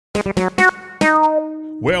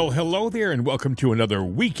Well, hello there, and welcome to another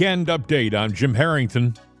Weekend Update. I'm Jim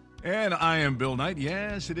Harrington. And I am Bill Knight.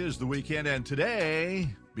 Yes, it is the weekend, and today,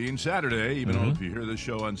 being Saturday, even though if you hear this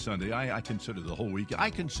show on Sunday, I consider the whole week.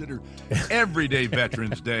 I consider every day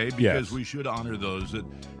Veterans Day because Yes. we should honor those that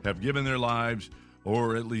have given their lives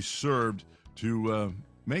or at least served to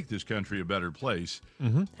make this country a better place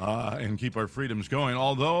and keep our freedoms going.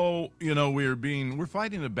 Although, we're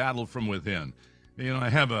fighting a battle from within. I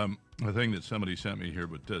have a thing that somebody sent me here,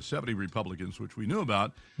 but 70 Republicans, which we knew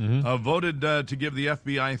about, voted to give the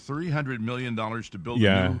FBI $300 million to build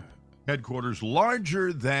a new headquarters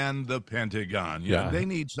larger than the Pentagon. They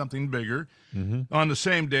need something bigger. On the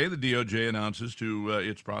same day, the DOJ announces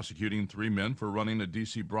it's prosecuting 3 men for running a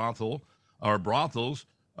D.C. brothels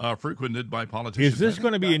frequented by politicians. Is this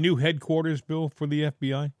going to be a new headquarters, Bill, for the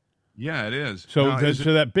FBI? Yeah, it is. So,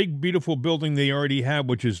 so that big, beautiful building they already have,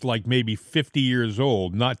 which is like maybe 50 years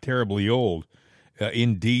old, not terribly old,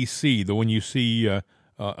 in D.C., the one you see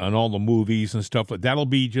on all the movies and stuff, that'll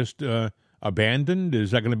be just abandoned?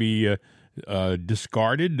 Is that going to be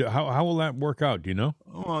discarded? How will that work out? Do you know?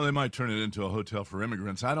 Well, they might turn it into a hotel for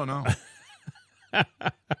immigrants. I don't know.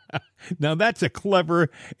 Now, that's a clever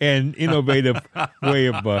and innovative way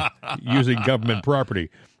of using government property.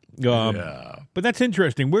 But that's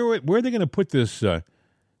interesting. Where are they going to put this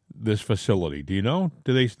facility? Do you know?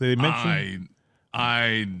 Do they mention?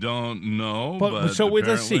 I don't know. But so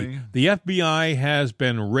let's see. The FBI has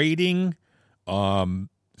been raiding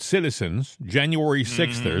citizens. January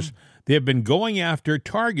 6thers. They have been going after,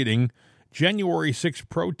 targeting January 6th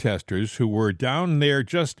protesters who were down there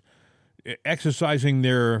just exercising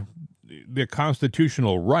their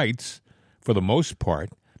constitutional rights for the most part.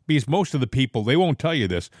 Because most of the people, they won't tell you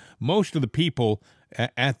this, most of the people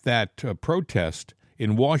at that protest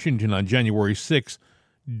in Washington on January 6th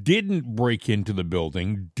didn't break into the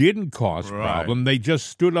building, didn't cause problem. They just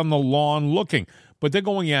stood on the lawn looking. But they're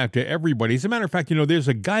going after everybody. As a matter of fact, there's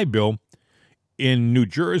a guy, Bill, in New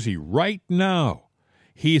Jersey right now.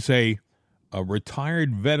 He's a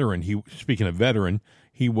retired veteran. Speaking of veteran,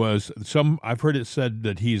 he was I've heard it said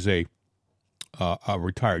that he's a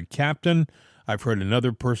retired captain. I've heard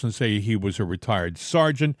another person say he was a retired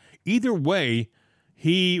sergeant. Either way,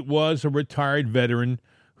 he was a retired veteran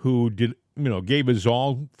who gave his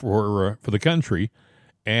all for the country.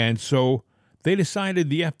 And so they decided,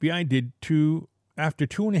 the FBI did, after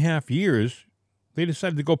 2.5 years, they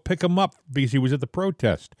decided to go pick him up because he was at the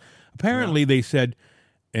protest. Apparently, they said,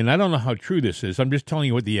 and I don't know how true this is, I'm just telling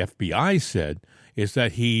you what the FBI said, is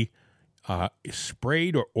that he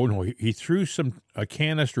sprayed he threw a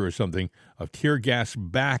canister or something of tear gas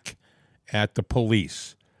back at the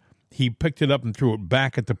police. He picked it up and threw it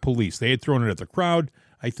back at the police. They had thrown it at the crowd,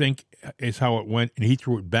 I think, is how it went, and he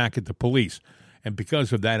threw it back at the police. And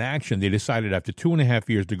because of that action, they decided after 2.5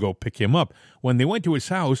 years to go pick him up. When they went to his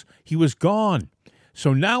house, he was gone.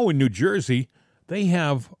 So now in New Jersey, they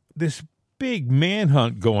have this big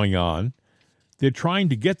manhunt going on. They're trying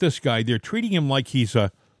to get this guy. They're treating him like he's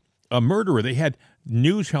a murderer. They had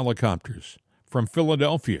news helicopters from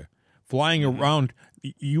Philadelphia flying around.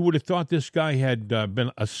 You would have thought this guy had been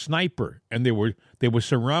a sniper, and they were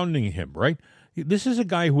surrounding him, right? This is a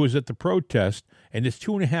guy who was at the protest, and it's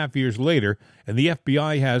 2.5 years later, and the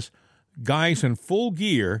FBI has guys in full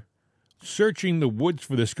gear searching the woods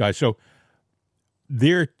for this guy. So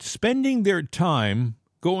they're spending their time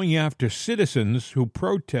going after citizens who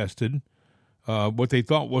protested what they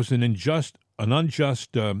thought was an unjust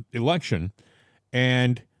election,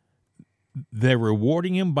 and they're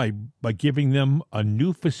rewarding him by giving them a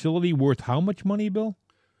new facility worth how much money, Bill?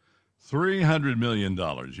 $300 million.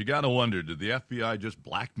 You got to wonder, did the FBI just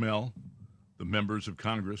blackmail the members of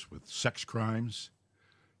Congress with sex crimes?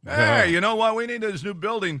 Hey, you know what? We need this new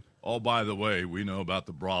building. Oh, by the way, we know about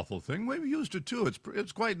the brothel thing. We've used it too.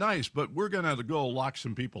 It's quite nice, but we're going to have to go lock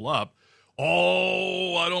some people up.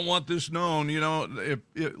 Oh, I don't want this known.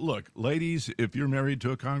 Look, ladies, if you're married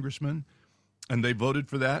to a congressman and they voted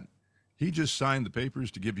for that, he just signed the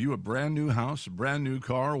papers to give you a brand new house, a brand new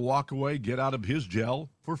car, walk away, get out of his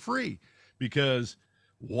jail for free. Because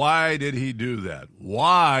why did he do that?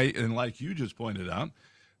 Why? And like you just pointed out,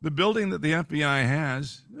 the building that the FBI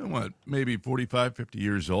has, maybe 45, 50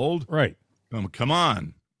 years old? Right. Come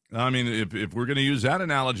on. I mean, if we're going to use that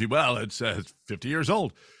analogy, well, it's 50 years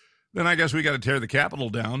old. Then I guess we got to tear the Capitol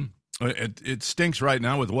down. It stinks right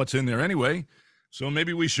now with what's in there anyway. So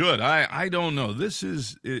maybe we should. I don't know.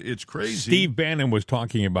 It's crazy. Steve Bannon was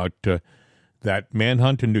talking about that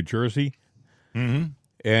manhunt in New Jersey. Mm-hmm.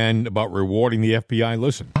 and about rewarding the FBI.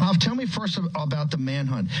 Listen. Tell me first about the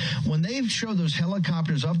manhunt. When they show those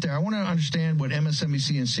helicopters up there, I want to understand what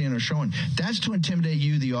MSNBC and CNN are showing. That's to intimidate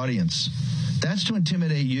you, the audience. That's to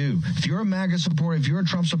intimidate you. If you're a MAGA supporter, if you're a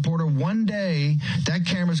Trump supporter, one day that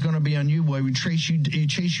camera's going to be on you, boy. We chase you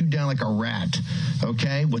down like a rat,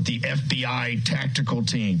 okay, with the FBI tactical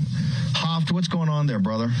team. Hoft, what's going on there,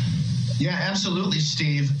 brother? Yeah, absolutely,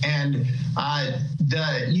 Steve. And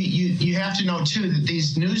you have to know, too, that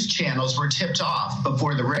these news channels were tipped off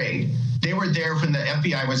before the raid. They were there when the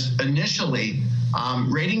FBI was initially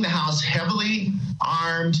raiding the house. Heavily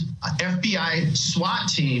armed FBI SWAT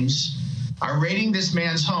teams are raiding this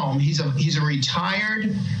man's home. He's a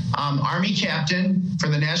retired Army captain for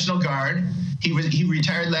the National Guard. He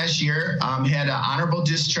retired last year, had an honorable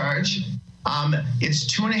discharge. It's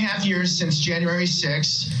 2.5 years since January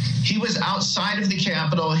 6th. He was outside of the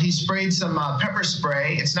Capitol. He sprayed some pepper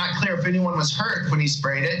spray. It's not clear if anyone was hurt when he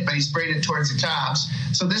sprayed it, but he sprayed it towards the cops.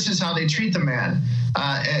 So this is how they treat the man,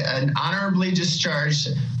 an honorably discharged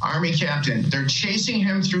Army captain. They're chasing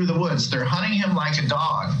him through the woods. They're hunting him like a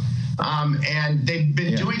dog. And they've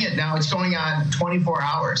been doing it now. It's going on 24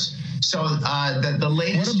 hours. So the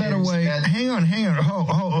latest. What a better way? Hang on.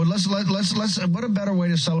 Let's. What a better way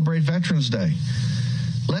to celebrate Veterans Day?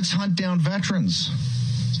 Let's hunt down veterans.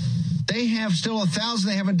 They have still 1,000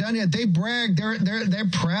 they haven't done yet. They brag. They're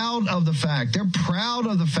proud of the fact. They're proud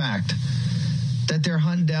of the fact that they're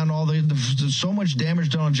hunting down all the so much damage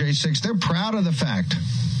done on J6. They're proud of the fact.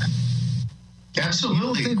 Absolutely.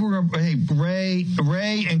 You don't think we're going to, hey,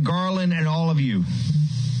 Ray and Garland and all of you,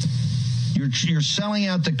 you're selling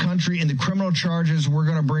out the country, and the criminal charges we're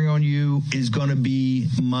going to bring on you is going to be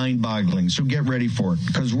mind-boggling. So get ready for it,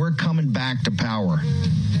 because we're coming back to power,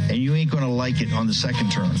 and you ain't going to like it on the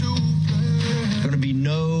second term. There's going to be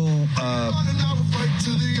no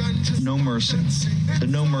mercy. The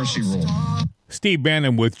no mercy rule. Steve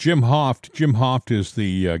Bannon with Jim Hoft. Jim Hoft is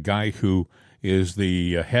the guy who is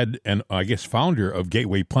the head and, I guess, founder of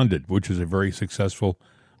Gateway Pundit, which is a very successful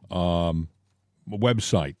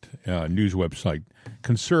website, news website,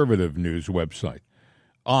 conservative news website,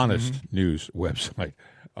 honest news website.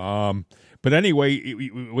 But anyway,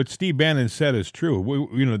 what Steve Bannon said is true.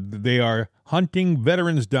 They are hunting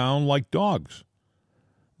veterans down like dogs.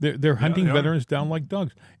 They're hunting veterans down like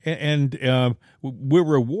dogs. And we're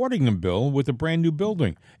rewarding them, Bill, with a brand new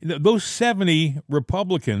building. Those 70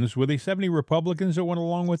 Republicans, were they 70 Republicans that went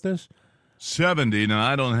along with this? 70. Now,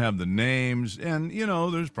 I don't have the names. And,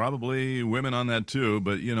 there's probably women on that too.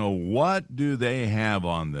 But, what do they have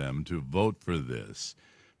on them to vote for this?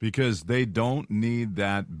 Because they don't need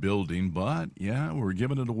that building. But, we're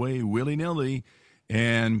giving it away willy-nilly.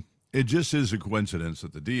 And it just is a coincidence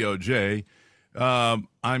that the DOJ...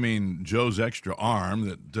 Joe's extra arm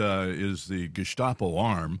that is the Gestapo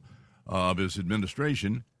arm of his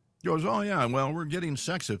administration goes, we're getting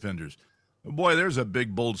sex offenders. Boy, there's a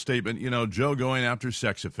big, bold statement, Joe going after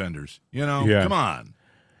sex offenders. Come on.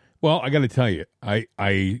 Well, I got to tell you,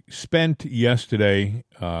 I spent yesterday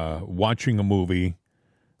watching a movie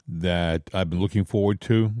that I've been looking forward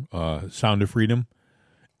to, Sound of Freedom.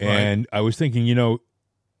 And I was thinking,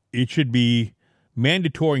 it should be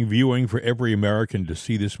mandatory viewing for every American to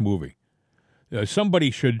see this movie.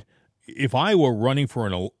 Somebody should, if I were running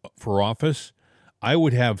for office, I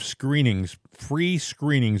would have free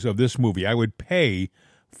screenings of this movie. I would pay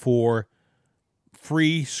for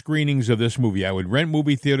free screenings of this movie. I would rent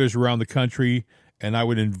movie theaters around the country, and I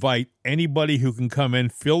would invite anybody who can come in,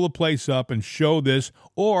 fill the place up, and show this.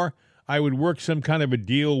 Or I would work some kind of a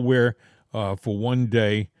deal where for one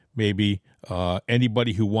day, maybe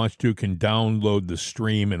anybody who wants to can download the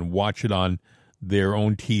stream and watch it on their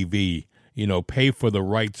own TV. Pay for the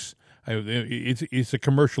rights. It's a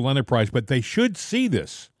commercial enterprise, but they should see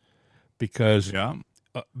this because,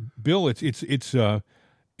 Bill,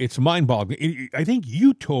 it's mind-boggling. I think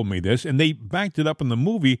you told me this, and they backed it up in the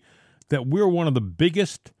movie, that we're one of the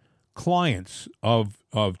biggest clients of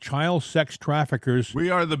child sex traffickers. We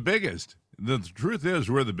are the biggest. The truth is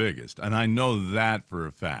we're the biggest, and I know that for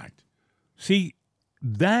a fact. See,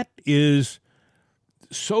 that is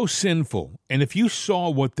so sinful. And if you saw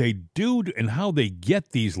what they do and how they get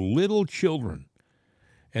these little children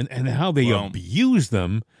and how they abuse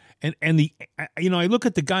them, and I look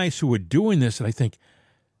at the guys who are doing this and I think,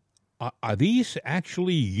 are these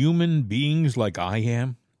actually human beings like I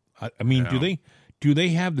am? Do they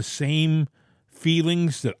have the same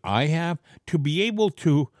feelings that I have? To be able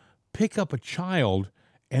to pick up a child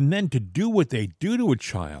and then to do what they do to a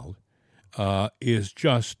child is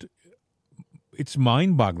just, it's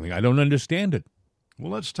mind-boggling. I don't understand it.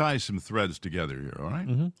 Well, let's tie some threads together here, all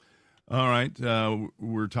right? All right.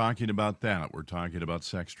 We're talking about that. We're talking about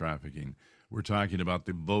sex trafficking. We're talking about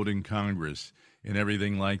the vote in Congress and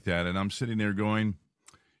everything like that. And I'm sitting there going,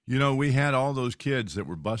 we had all those kids that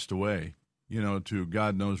were bussed away, to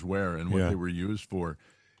God knows where and what they were used for.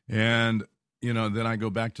 And, then I go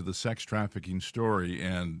back to the sex trafficking story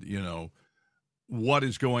and, what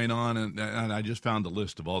is going on. And I just found a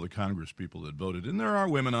list of all the Congress people that voted. And there are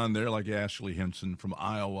women on there like Ashley Hinson from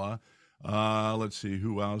Iowa. Let's see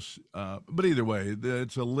who else. But either way,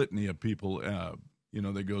 it's a litany of people,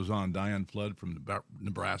 that goes on. Diane Flood from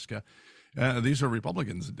Nebraska. These are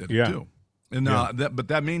Republicans that did it too. And but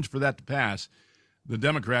that means for that to pass, the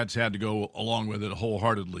Democrats had to go along with it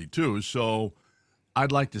wholeheartedly too. So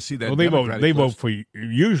I'd like to see that. Well, they vote for.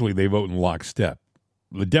 Usually, they vote in lockstep.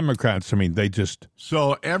 The Democrats, they just.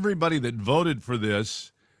 So everybody that voted for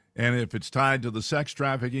this, and if it's tied to the sex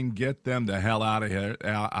trafficking, get them the hell out of here,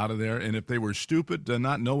 out of there. And if they were stupid to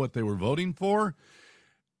not know what they were voting for,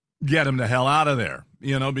 get them the hell out of there.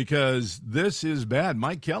 Because this is bad.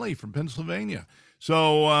 Mike Kelly from Pennsylvania.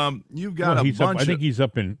 So you've got a bunch. I think he's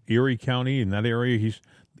up in Erie County in that area.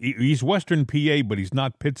 He's Western PA, but he's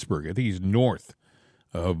not Pittsburgh. I think he's north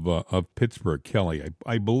of Pittsburgh. Kelly,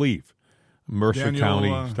 I believe, Mercer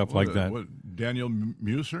County, stuff like that. Daniel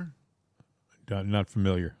Muser? Not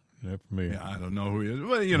familiar. Yeah, I don't know who he is.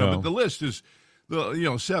 Well, but the list is,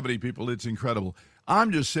 70 people. It's incredible.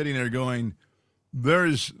 I'm just sitting there going,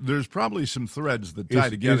 there's probably some threads that tie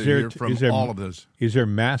together here from all of this. Is there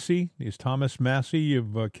Massey? Is Thomas Massey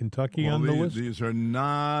of Kentucky on the list? These are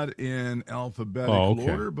not in alphabetical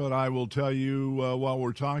order, but I will tell you while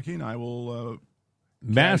we're talking, I will.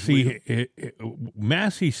 Massey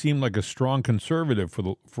seemed like a strong conservative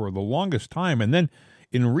for the longest time, and then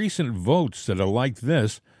in recent votes that are like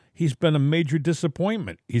this, he's been a major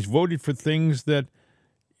disappointment. He's voted for things that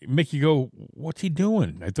make you go, what's he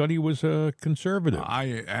doing? I thought he was a conservative.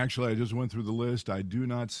 I just went through the list. I do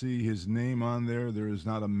not see his name on there. There is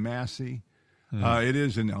not a Massey. It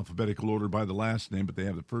is in alphabetical order by the last name, but they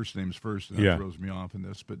have the first names first, and that throws me off in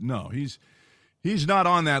this. But no, he's not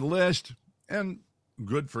on that list, and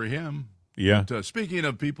good for him. Yeah. But, speaking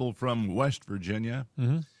of people from West Virginia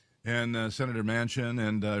and Senator Manchin,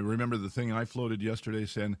 and remember the thing I floated yesterday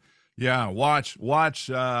saying, watch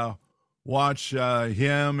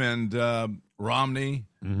him and Romney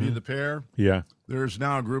be the pair. Yeah. There's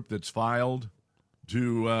now a group that's filed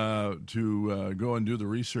to go and do the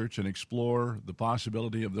research and explore the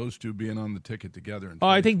possibility of those two being on the ticket together.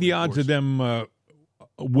 I think the odds of them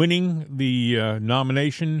winning the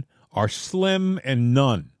nomination are slim and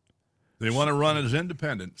none. They want to run as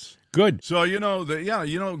independents. Good. So,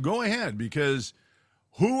 go ahead, because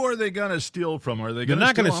who are they going to steal from? Are they going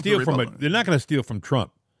to steal from They're not going to steal from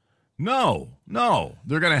Trump. No,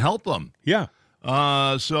 they're going to help them. Yeah.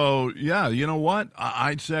 You know what?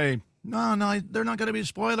 I'd say no, they're not going to be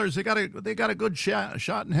spoilers. They got a good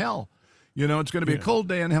shot in hell. It's going to be a cold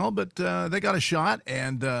day in hell, but they got a shot,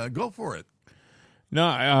 and go for it. No,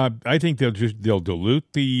 I think they'll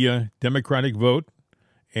dilute the Democratic vote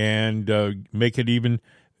and make it even.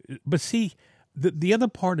 But see, the other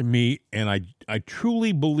part of me, and I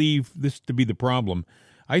truly believe this to be the problem.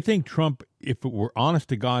 I think Trump, if it were honest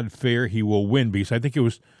to God fair, he will win, because I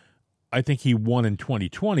think he won in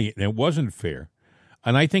 2020 and it wasn't fair.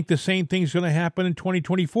 And I think the same thing's going to happen in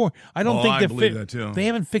 2024. I believe that too. They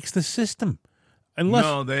haven't fixed the system.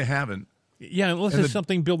 No, they haven't. Yeah, unless there's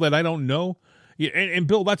something, Bill, that I don't know. Yeah, and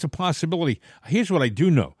Bill, that's a possibility. Here's what I do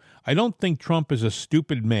know. I don't think Trump is a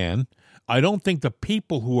stupid man. I don't think the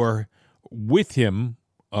people who are with him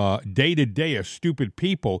day to day are stupid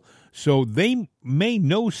people. So they may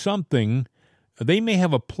know something. They may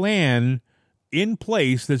have a plan in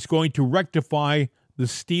place that's going to rectify the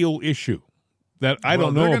steel issue that I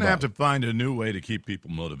don't know about. They're going to have to find a new way to keep people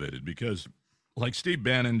motivated, because like Steve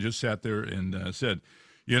Bannon just sat there and said,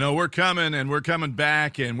 we're coming and we're coming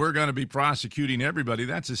back and we're going to be prosecuting everybody.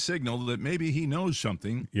 That's a signal that maybe he knows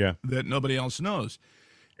something that nobody else knows.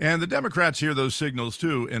 And the Democrats hear those signals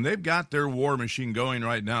too, and they've got their war machine going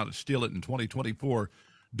right now to steal it in 2024.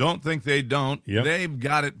 Don't think they don't. Yep. They've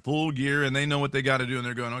got it full gear, and they know what they got to do, and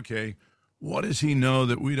they're going, okay, what does he know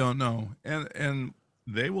that we don't know? And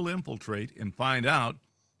they will infiltrate and find out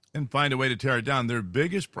and find a way to tear it down. Their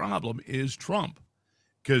biggest problem is Trump,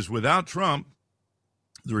 because without Trump,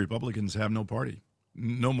 the Republicans have no party,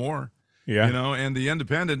 no more. Yeah. And the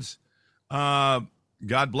independents, God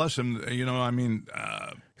bless them.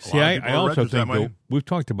 I also think, Bill, we've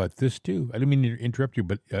talked about this too. I didn't mean to interrupt you,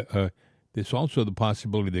 but there's also the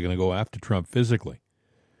possibility they're going to go after Trump physically.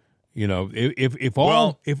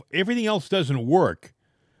 If everything else doesn't work,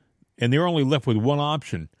 and they're only left with one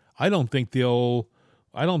option, I don't think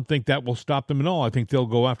that will stop them at all. I think they'll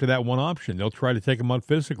go after that one option. They'll try to take him out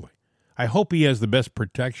physically. I hope he has the best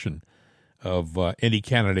protection of any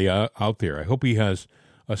candidate out there. I hope he has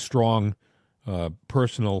a strong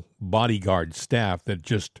personal bodyguard staff that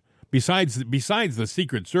just, besides the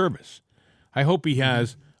Secret Service, I hope he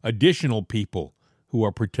has additional people who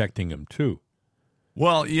are protecting him too.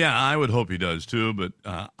 Well, yeah, I would hope he does too, but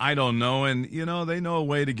I don't know. And, they know a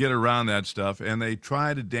way to get around that stuff, and they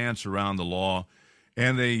try to dance around the law,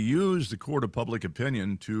 and they use the court of public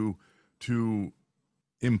opinion to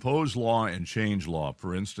impose law and change law.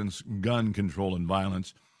 For instance, gun control and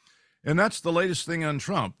violence. And that's the latest thing on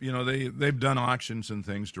Trump. They've done auctions and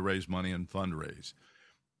things to raise money and fundraise.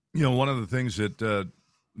 One of the things that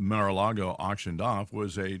Mar-a-Lago auctioned off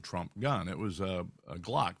was a Trump gun. It was a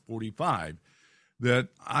Glock 45 that,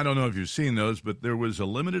 I don't know if you've seen those, but there was a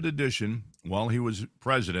limited edition while he was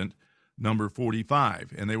president, number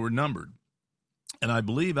 45, and they were numbered. And I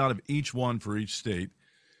believe out of each one for each state,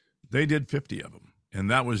 they did 50 of them.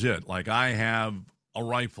 And that was it. Like, I have a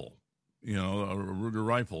rifle, a Ruger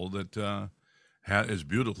rifle that is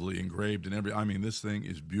beautifully engraved and this thing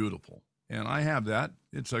is beautiful. And I have that.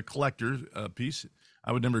 It's a collector's piece.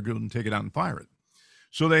 I would never go and take it out and fire it.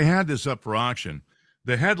 So they had this up for auction.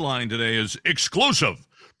 The headline today is exclusive.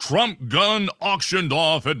 Trump gun auctioned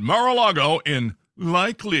off at Mar-a-Lago in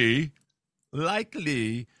likely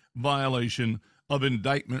violation of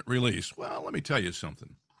indictment release. Well, let me tell you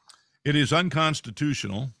something. It is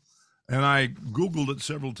unconstitutional, and I Googled it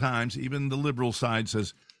several times. Even the liberal side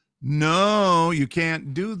says, no, you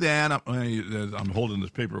can't do that. I'm holding this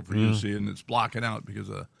paper for you to see, and it's blocking out because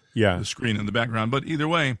of the screen in the background. But either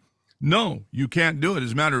way, no, you can't do it.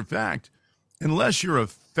 As a matter of fact, unless you're a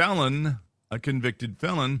felon, a convicted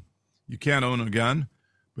felon, you can't own a gun.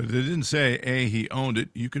 But it didn't say, he owned it.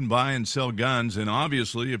 You can buy and sell guns, and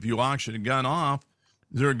obviously, if you auction a gun off,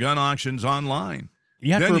 there are gun auctions online.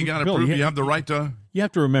 You got to prove you have the right to. You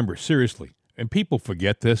have to remember, seriously, and people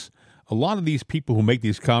forget this, a lot of these people who make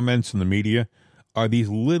these comments in the media are these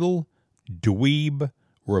little dweeb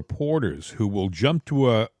reporters who will jump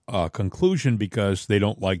to a conclusion because they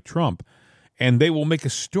don't like Trump, and they will make a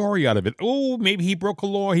story out of it. Oh, maybe he broke a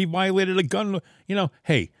law, he violated a gun law.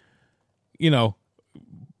 Hey,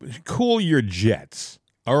 cool your jets,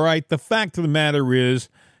 all right? The fact of the matter is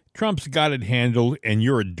Trump's got it handled, and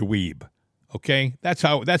you're a dweeb. Okay, that's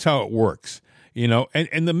how it works,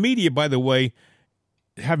 And the media, by the way,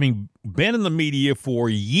 having been in the media for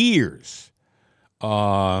years,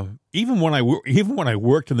 even when I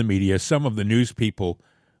worked in the media, some of the news people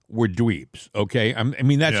were dweebs. Okay,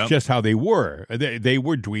 that's just how they were. They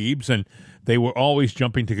were dweebs, and they were always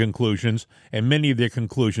jumping to conclusions, and many of their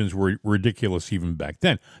conclusions were ridiculous even back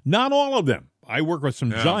then. Not all of them. I work with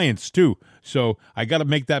some giants too, so I got to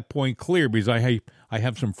make that point clear because I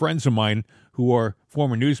have some friends of mine who are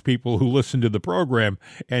former news people who listen to the program,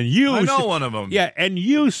 and I know one of them. Yeah, and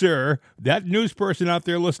you, sir, that news person out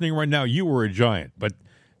there listening right now, you were a giant. But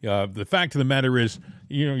the fact of the matter is,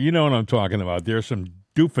 you know what I'm talking about. There's some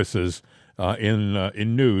doofuses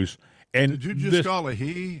in news. And did you just call a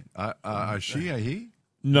he, a she, a he?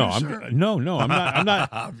 No, I'm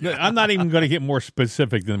not. I'm not even going to get more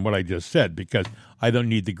specific than what I just said because I don't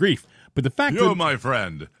need the grief. But the fact, my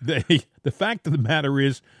friend. The fact of the matter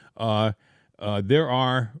is, there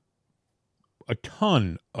are a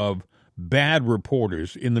ton of bad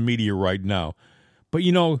reporters in the media right now. But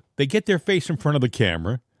they get their face in front of the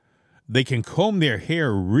camera. They can comb their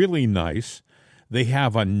hair really nice. They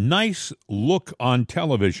have a nice look on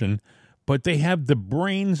television, but they have the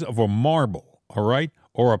brains of a marble. All right.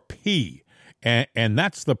 Or a pea, and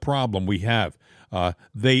that's the problem we have.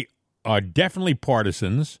 They are definitely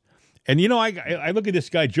partisans, and I look at this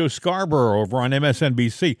guy Joe Scarborough over on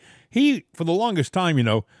MSNBC. He, for the longest time,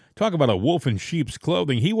 talk about a wolf in sheep's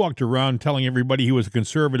clothing. He walked around telling everybody he was a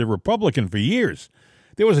conservative Republican for years.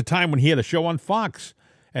 There was a time when he had a show on Fox,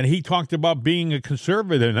 and he talked about being a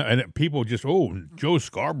conservative, and people just, Joe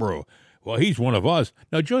Scarborough, well, he's one of us.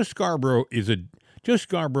 Now, Joe Scarborough is a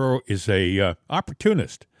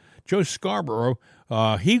opportunist. Joe Scarborough,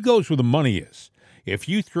 he goes where the money is. If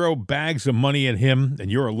you throw bags of money at him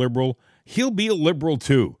and you're a liberal, he'll be a liberal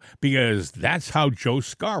too, because that's how Joe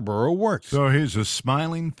Scarborough works. So he's a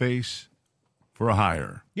smiling face for a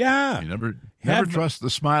hire. Yeah. You never trust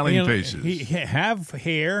the smiling faces. Have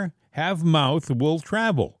hair, have mouth, will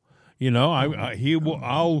travel. You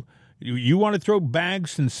want to throw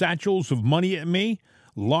bags and satchels of money at me,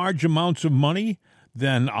 large amounts of money,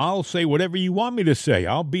 then I'll say whatever you want me to say.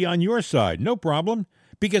 I'll be on your side. No problem.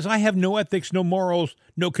 because I have no ethics, no morals,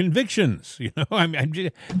 no convictions.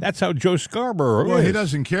 That's how Joe Scarborough Well, is. he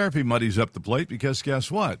doesn't care if he muddies up the plate because guess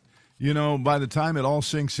what? By the time it all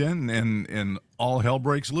sinks in and all hell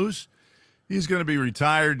breaks loose, he's going to be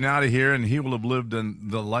retired and out of here, and he will have lived in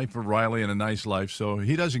the life of Riley and a nice life, so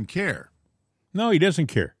he doesn't care. No, he doesn't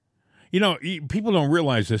care. People don't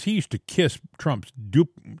realize this. He used to kiss Trump's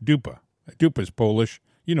dupa. Dupa's Polish.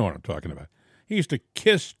 You know what I'm talking about. He used to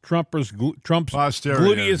kiss Trump's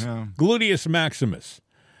Posterior, gluteus maximus.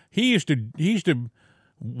 He used to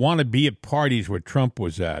want to be at parties where Trump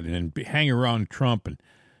was at and hang around Trump. And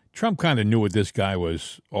Trump kind of knew what this guy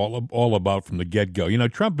was all about from the get-go.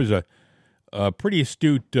 Trump is a pretty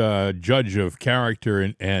astute judge of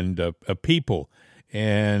character and people.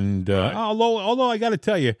 And right. although I got to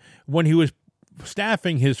tell you, when he was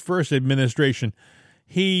staffing his first administration,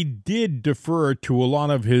 he did defer to a lot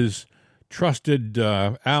of his trusted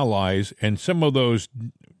allies, and some of those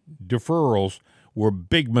deferrals were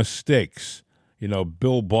big mistakes.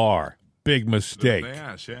 Bill Barr, big mistake.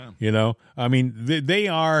 Yes, yeah. They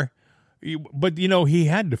are, but he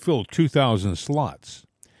had to fill 2,000 slots,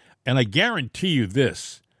 and I guarantee you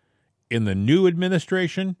this: in the new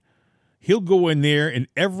administration, he'll go in there and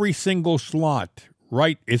every single slot,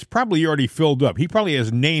 right, it's probably already filled up. He probably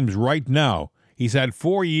has names right now. He's had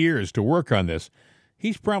 4 years to work on this.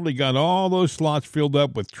 He's probably got all those slots filled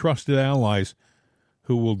up with trusted allies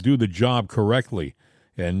who will do the job correctly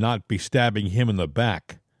and not be stabbing him in the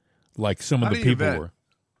back like some of the people were.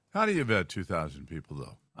 How do you vet 2,000 people,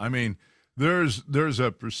 though? I mean, there's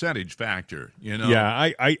a percentage factor,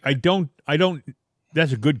 Yeah, I don't.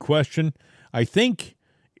 That's a good question. I think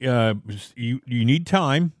you need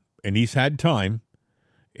time, and he's had time,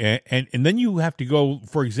 and then you have to go.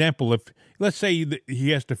 For example, if let's say that he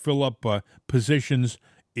has to fill up positions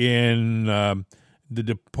in the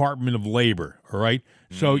Department of Labor, all right.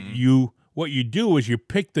 So what you do is you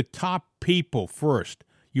pick the top people first.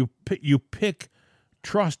 You pick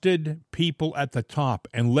trusted people at the top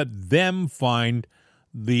and let them find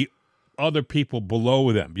the other people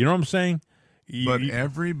below them. You know what I'm saying? But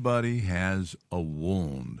everybody has a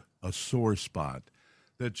wound, a sore spot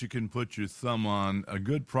that you can put your thumb on. A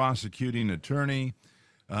good prosecuting attorney,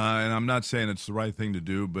 and I'm not saying it's the right thing to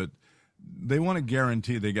do, but they want to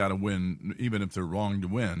guarantee they got to win, even if they're wrong to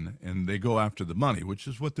win, and they go after the money, which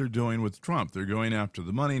is what they're doing with Trump. They're going after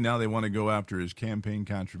the money. Now they want to go after his campaign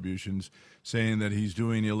contributions, saying that he's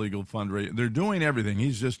doing illegal fundraising. They're doing everything.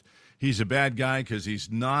 He's a bad guy because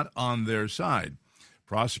he's not on their side.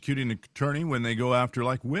 Prosecuting attorney, when they go after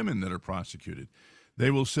like women that are prosecuted,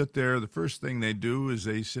 they will sit there. The first thing they do is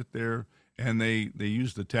they sit there and they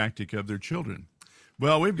use the tactic of their children.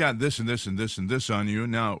 Well, we've got this and this and this and this on you.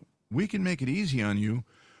 Now, we can make it easy on you,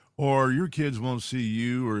 or your kids won't see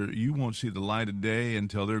you, or you won't see the light of day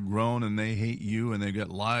until they're grown and they hate you and they've got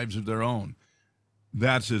lives of their own.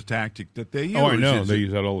 That's a tactic that they use. Oh, I know. They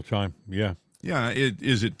use that all the time. Yeah. Yeah.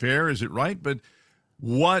 Is it fair? Is it right? But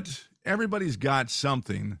everybody's got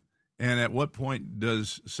something, and at what point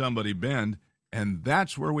does somebody bend? And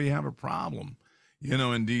that's where we have a problem.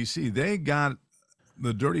 In D.C., they got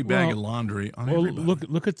the dirty bag of laundry on everybody.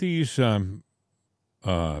 Look at these.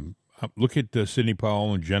 Look at Sidney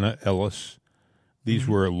Powell and Jenna Ellis. These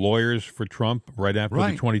were lawyers for Trump right after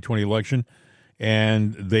the 2020 election,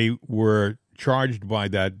 and they were charged by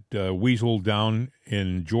that weasel down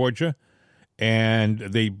in Georgia, and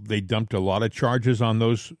they dumped a lot of charges on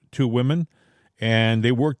those two women, and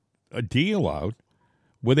they worked a deal out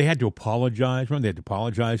where they had to apologize. Remember, they had to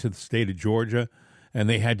apologize to the state of Georgia, and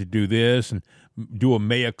they had to do this and do a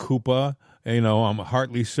mea culpa. I'm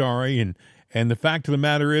heartily sorry, and the fact of the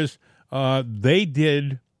matter is, they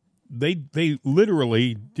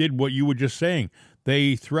literally did what you were just saying.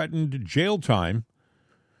 They threatened jail time,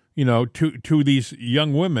 to these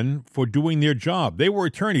young women for doing their job. They were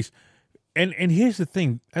attorneys. And here's the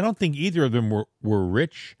thing. I don't think either of them were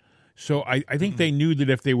rich. So I think they knew that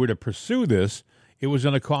if they were to pursue this, it was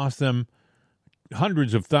going to cost them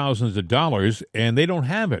hundreds of thousands of dollars, and they don't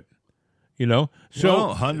have it. So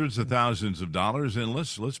hundreds of thousands of dollars, and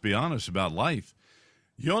let's be honest about life.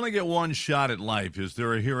 You only get one shot at life. Is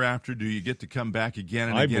there a hereafter? Do you get to come back again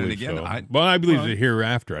and again and again? So. I believe there's a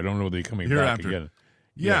hereafter. I don't know if they're coming back again.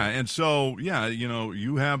 Yeah, and so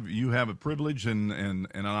you have a privilege and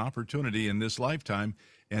an opportunity in this lifetime,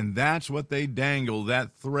 and that's what they dangle,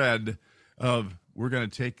 that thread of we're going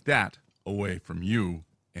to take that away from you,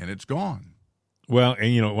 and it's gone. Well,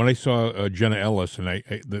 and when I saw Jenna Ellis, and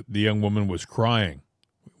the young woman was crying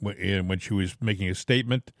when she was making a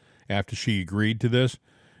statement after she agreed to this,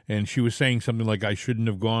 and she was saying something like, "I shouldn't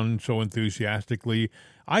have gone so enthusiastically."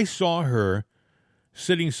 I saw her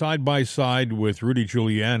sitting side by side with Rudy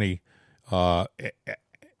Giuliani,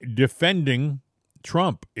 defending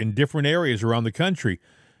Trump in different areas around the country.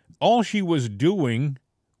 All she was doing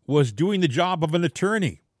the job of an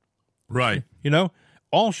attorney. Right.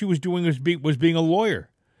 All she was doing was being a lawyer.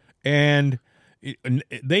 And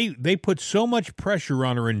they put so much pressure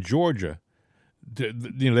on her in Georgia.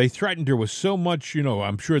 They threatened her with so much,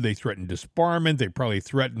 I'm sure they threatened disbarment. They probably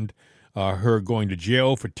threatened her going to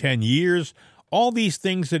jail for 10 years. All these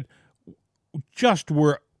things that just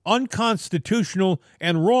were unconstitutional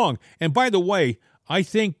and wrong. And by the way, I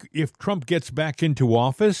think if Trump gets back into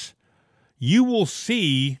office, you will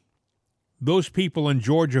see those people in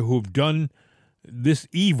Georgia who've done this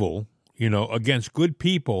evil, against good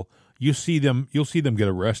people. You'll see them get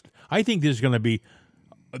arrested. I think there's going to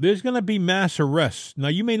be mass arrests. Now,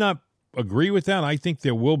 you may not agree with that. I think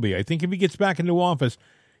there will be. I think if he gets back into office,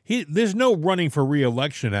 there's no running for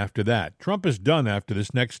re-election after that. Trump is done after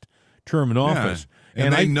this next term in office. Yeah,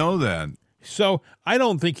 and I know that. So I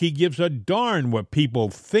don't think he gives a darn what people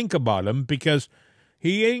think about him because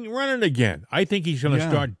he ain't running again. I think he's going to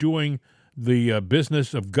start doing the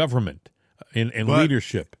business of government and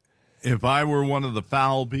leadership. If I were one of the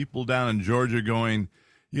foul people down in Georgia going,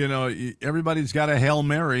 everybody's got a Hail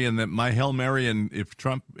Mary, and that my Hail Mary, and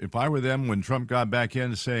if I were them when Trump got back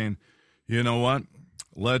in saying, you know what,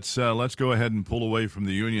 let's go ahead and pull away from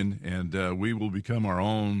the union, and we will become our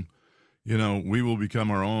own,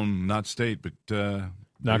 not state, but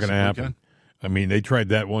not going to happen. I mean, they tried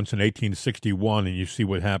that once in 1861, and you see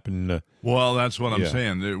what happened. Well, that's what I'm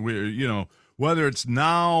saying. Whether it's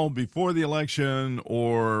now before the election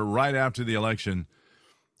or right after the election,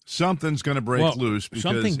 something's going to break loose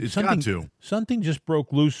because it's got to. Something just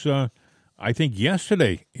broke loose, I think,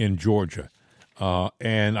 yesterday in Georgia.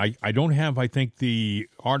 And I don't have, I think, the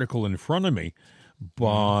article in front of me,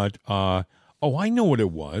 but, I know what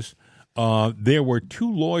it was. There were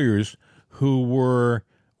two lawyers who were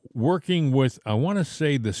working with, I want to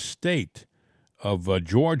say, the state of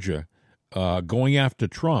Georgia, going after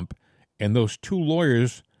Trump, and those two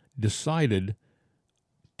lawyers decided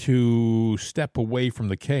to step away from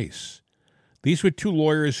the case. These were two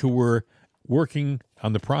lawyers who were working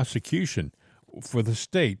on the prosecution for the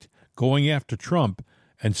state, going after Trump,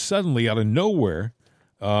 and suddenly, out of nowhere,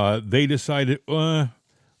 they decided, we're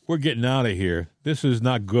getting out of here. This is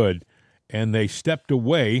not good, and they stepped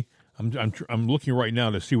away. I'm looking right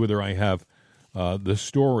now to see whether I have the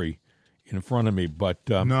story in front of me, but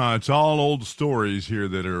no, it's all old stories here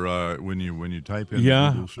that are when you type in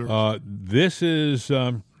Google search. This is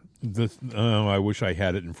I wish I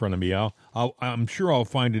had it in front of me. I'm sure I'll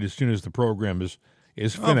find it as soon as the program is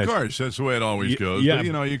finished. Of course, that's the way it always goes. Yeah.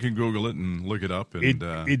 But you can Google it and look it up. And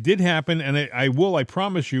it did happen, and I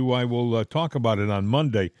promise you, I will talk about it on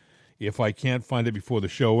Monday if I can't find it before the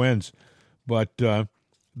show ends. But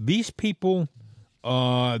these people,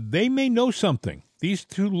 they may know something. These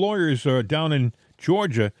two lawyers are down in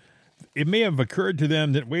Georgia. It may have occurred to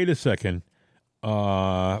them that, wait a second,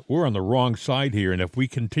 we're on the wrong side here, and if we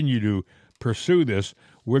continue to pursue this,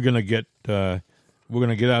 we're going to get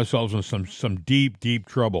ourselves in some deep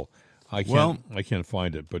trouble. I can't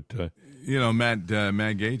find it, but Matt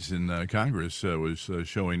Gaetz in Congress was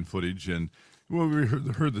showing footage, and we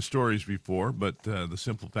heard the stories before, but the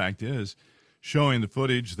simple fact is, showing the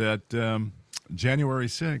footage that January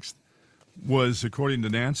 6th. Was, according to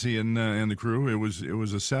Nancy and the crew, it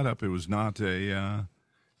was a setup. It was not there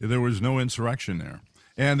was no insurrection there,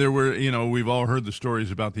 and there were we've all heard the stories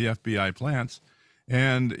about the FBI plants,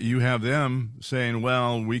 and you have them saying,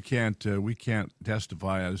 well, we can't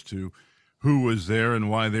testify as to who was there and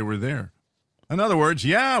why they were there. In other words,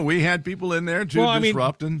 we had people in there to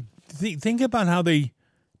disrupt and think about how they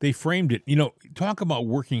framed it. Talk about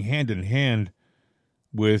working hand in hand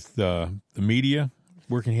with the media.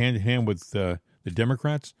 Working hand in hand with the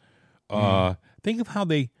Democrats. Think of how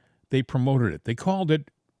they promoted it. They called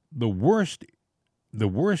it the worst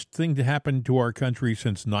thing to happen to our country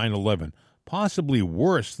since 9/11, possibly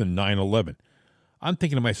worse than 9/11. I'm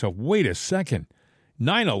thinking to myself, wait a second,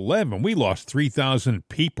 9/11, we lost 3,000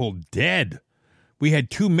 people dead. We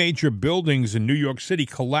had two major buildings in New York City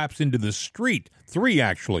collapse into the street, 3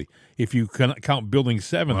 actually, if you count Building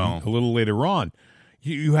 7 a little later on.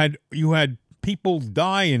 You had people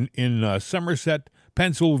die in Somerset,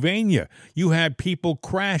 Pennsylvania. You had people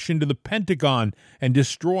crash into the Pentagon and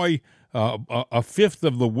destroy a fifth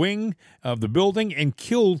of the wing of the building and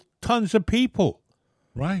kill tons of people.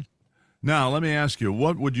 Right. Now, let me ask you,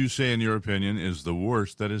 what would you say, in your opinion, is the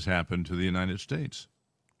worst that has happened to the United States?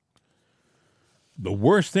 The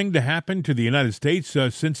worst thing to happen to the United States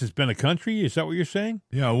since it's been a country? Is that what you're saying?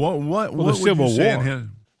 Yeah. What the Civil War.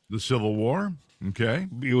 The Civil War. Okay.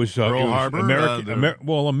 It was Pearl Harbor.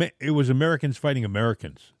 It was Americans fighting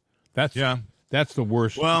Americans. That's the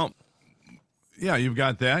worst. Well, yeah, you've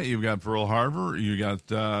got that. You've got Pearl Harbor. You got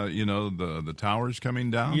the towers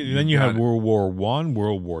coming down. Then you had World War I,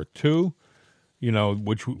 World War II.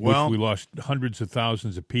 Which we lost hundreds of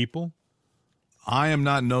thousands of people. I am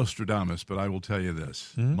not Nostradamus, but I will tell you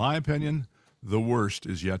this. Mm-hmm. My opinion, the worst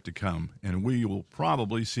is yet to come, and we will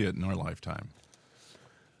probably see it in our lifetime.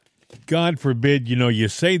 God forbid, you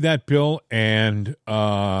say that, Bill, and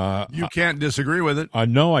you can't disagree with it.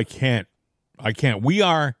 No, I can't. We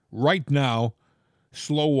are right now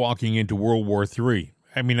slow walking into World War III.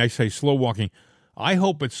 I mean, I say slow walking. I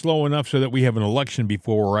hope it's slow enough so that we have an election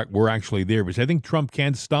before we're actually there, because I think Trump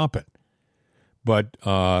can't stop it. But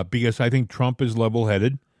because I think Trump is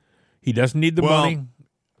level-headed, he doesn't need the money.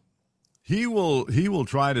 He will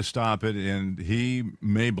try to stop it, and he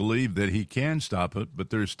may believe that he can stop it, but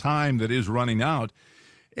there's time that is running out.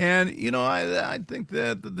 And, I think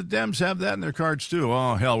that the Dems have that in their cards, too.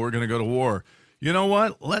 Oh, hell, we're going to go to war. You know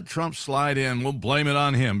what? Let Trump slide in. We'll blame it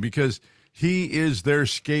on him because he is their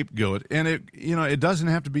scapegoat. And, it doesn't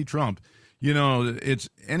have to be Trump. It's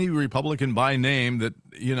any Republican by name that,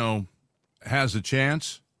 has a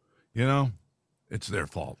chance, it's their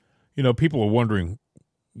fault. People are wondering,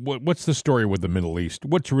 what's the story with the Middle East?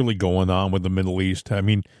 What's really going on with the Middle East? I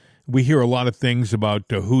mean, we hear a lot of things about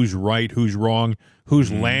who's right, who's wrong,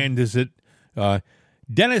 whose land is it.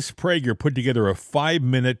 Dennis Prager put together a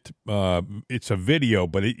 5-minute, it's a video,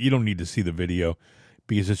 but you don't need to see the video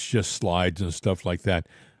because it's just slides and stuff like that.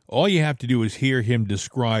 All you have to do is hear him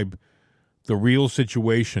describe the real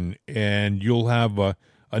situation, and you'll have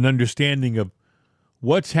an understanding of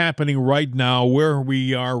what's happening right now, where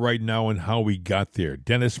we are right now, and how we got there.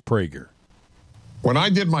 Dennis Prager. When I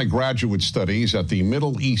did my graduate studies at the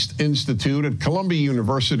Middle East Institute at Columbia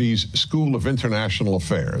University's School of International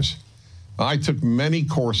Affairs, I took many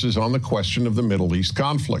courses on the question of the Middle East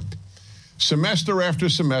conflict. Semester after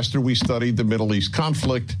semester, we studied the Middle East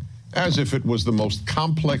conflict as if it was the most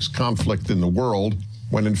complex conflict in the world,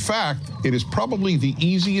 when in fact, it is probably the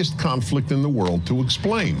easiest conflict in the world to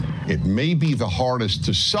explain. It may be the hardest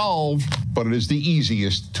to solve, but it is the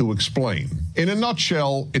easiest to explain. In a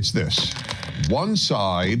nutshell, it's this. One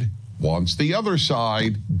side wants the other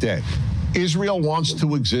side dead. Israel wants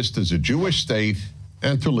to exist as a Jewish state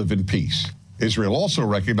and to live in peace. Israel also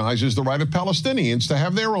recognizes the right of Palestinians to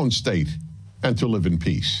have their own state and to live in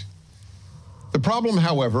peace. The problem,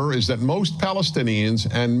 however, is that most Palestinians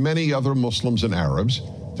and many other Muslims and Arabs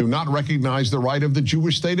do not recognize the right of the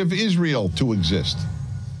Jewish state of Israel to exist.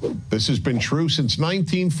 This has been true since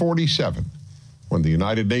 1947, when the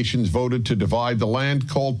United Nations voted to divide the land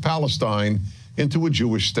called Palestine into a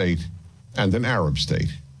Jewish state and an Arab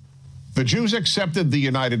state. The Jews accepted the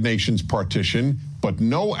United Nations partition, but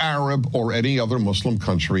no Arab or any other Muslim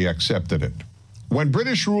country accepted it. When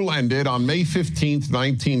British rule ended on May 15,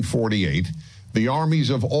 1948, the armies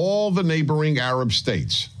of all the neighboring Arab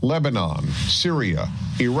states, Lebanon, Syria,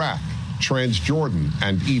 Iraq, Transjordan,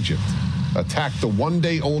 and Egypt, attacked the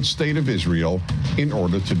one-day-old state of Israel in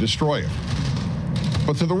order to destroy it.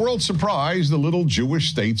 But to the world's surprise, the little Jewish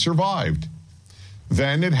state survived.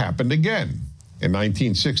 Then it happened again. In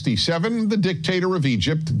 1967, the dictator of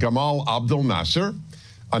Egypt, Gamal Abdel Nasser,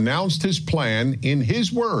 announced his plan, in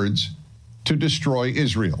his words, to destroy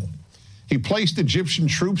Israel. He placed Egyptian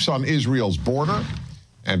troops on Israel's border,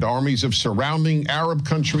 and armies of surrounding Arab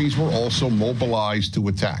countries were also mobilized to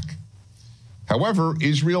attack. However,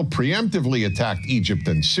 Israel preemptively attacked Egypt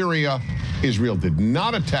and Syria. Israel did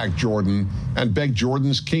not attack Jordan and begged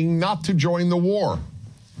Jordan's king not to join the war.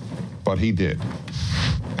 But he did.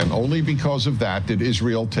 And only because of that did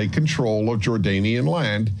Israel take control of Jordanian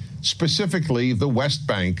land, specifically the West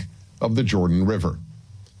Bank of the Jordan River.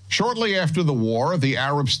 Shortly after the war, the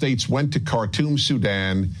Arab states went to Khartoum,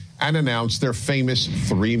 Sudan, and announced their famous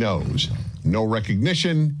 3 no's. No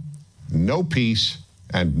recognition, no peace,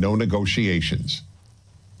 and no negotiations.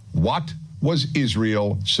 What was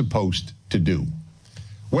Israel supposed to do?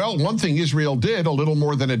 Well, one thing Israel did a little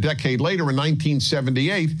more than a decade later in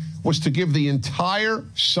 1978 was to give the entire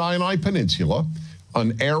Sinai Peninsula,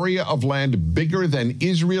 an area of land bigger than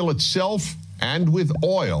Israel itself and with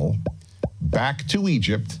oil, back to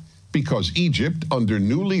Egypt, because Egypt, under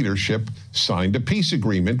new leadership, signed a peace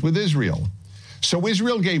agreement with Israel. So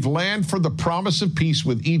Israel gave land for the promise of peace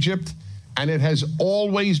with Egypt, and it has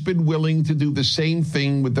always been willing to do the same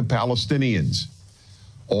thing with the Palestinians.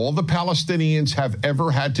 All the Palestinians have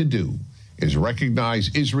ever had to do is recognize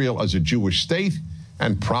Israel as a Jewish state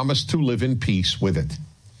and promise to live in peace with it.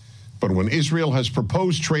 But when Israel has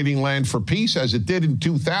proposed trading land for peace, as it did in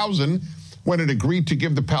 2000, when it agreed to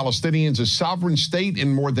give the Palestinians a sovereign state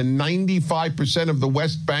in more than 95% of the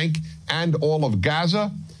West Bank and all of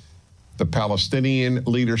Gaza, the Palestinian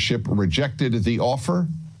leadership rejected the offer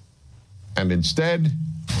and instead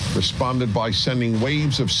responded by sending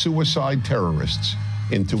waves of suicide terrorists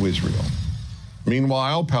into Israel.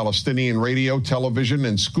 Meanwhile, Palestinian radio, television,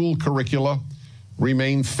 and school curricula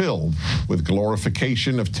remain filled with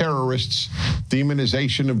glorification of terrorists,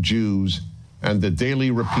 demonization of Jews, and the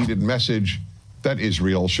daily repeated message that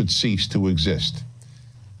Israel should cease to exist.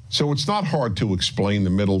 So it's not hard to explain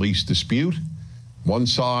the Middle East dispute. One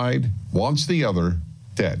side wants the other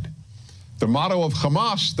dead. The motto of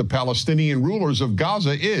Hamas, the Palestinian rulers of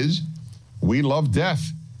Gaza, is, "We love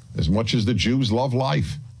death as much as the Jews love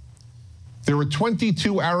life." There are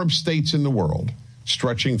 22 Arab states in the world,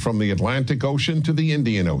 stretching from the Atlantic Ocean to the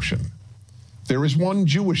Indian Ocean. There is one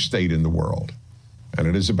Jewish state in the world, and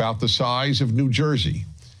it is about the size of New Jersey.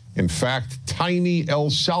 In fact, tiny El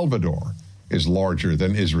Salvador is larger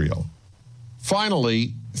than Israel.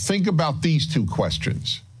 Finally, think about these two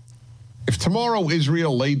questions. If tomorrow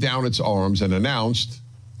Israel laid down its arms and announced,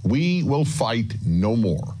 "We will fight no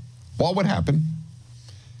more," what would happen?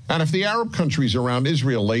 And if the Arab countries around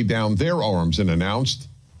Israel laid down their arms and announced,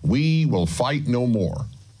 "We will fight no more,"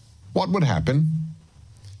 what would happen?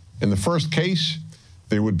 In the first case,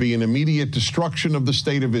 there would be an immediate destruction of the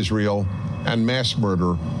state of Israel and mass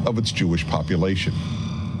murder of its Jewish population.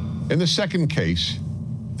 In the second case,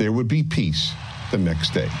 there would be peace the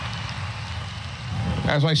next day.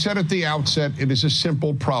 As I said at the outset, it is a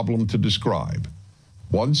simple problem to describe.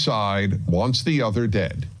 One side wants the other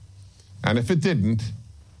dead. And if it didn't,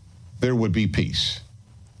 there would be peace.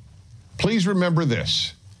 Please remember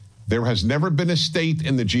this. There has never been a state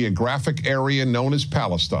in the geographic area known as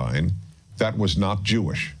Palestine that was not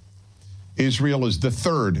Jewish. Israel is the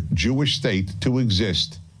third Jewish state to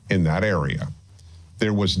exist in that area.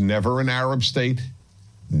 There was never an Arab state,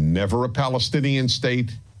 never a Palestinian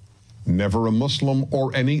state, never a Muslim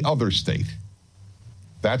or any other state.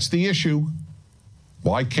 That's the issue.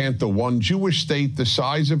 Why can't the one Jewish state the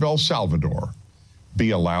size of El Salvador be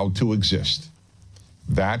allowed to exist?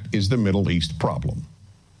 That is the Middle East problem.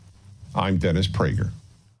 I'm Dennis Prager.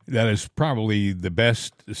 That is probably the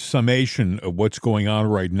best summation of what's going on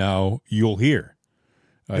right now you'll hear.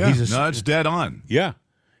 It's dead on. Yeah.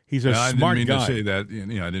 He's a smart guy. I didn't mean to say that.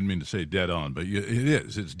 I didn't mean to say dead on, but it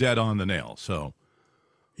is. It's dead on the nail. So,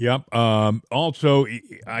 yep. Also,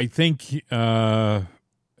 I think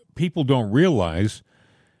people don't realize,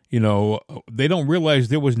 they don't realize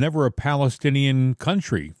there was never a Palestinian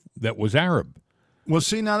country that was Arab. Well,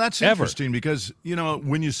 see, now that's interesting because,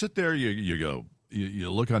 when you sit there, you go,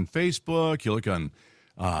 you look on Facebook, you look on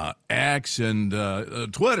X and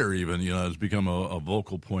Twitter even, has become a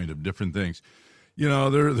vocal point of different things.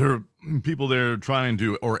 There are people there trying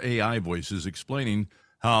to, or AI voices explaining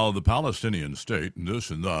how the Palestinian state and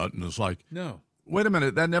this and that, and it's like, no, wait a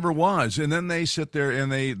minute, that never was. And then they sit there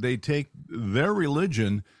and they take their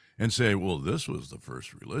religion and say, well, this was the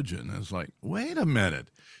first religion. And it's like, wait a minute,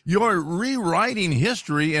 you're rewriting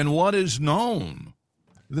history and what is known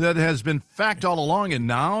that has been fact all along, and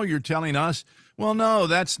now you're telling us, well, no,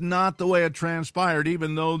 that's not the way it transpired,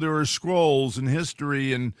 even though there are scrolls and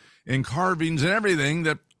history and carvings and everything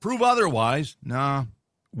that prove otherwise. Nah,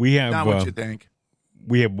 we have not what you think.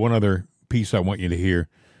 We have one other piece I want you to hear.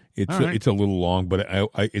 It's a little long, but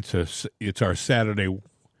it's our Saturday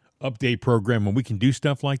update program, and we can do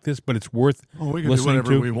stuff like this, but it's worth we can listening do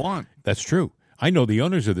whatever to. we want. That's true. I know the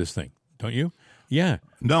owners of this thing, don't you? Yeah.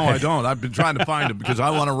 No, I don't. I've been trying to find them because I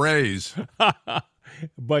want to raise.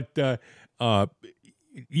 But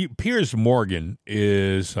Piers Morgan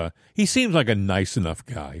is, he seems like a nice enough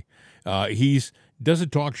guy. He's does a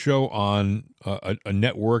talk show on a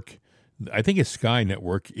network, I think it's Sky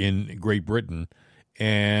Network in Great Britain,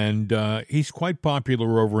 and he's quite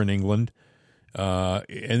popular over in England.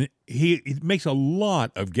 And he makes a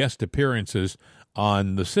lot of guest appearances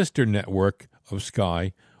on the sister network of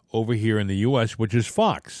Sky over here in the U.S., which is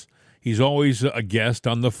Fox. He's always a guest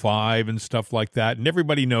on the Five and stuff like that. And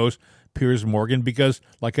everybody knows Piers Morgan because,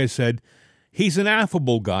 like I said, he's an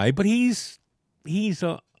affable guy, but he's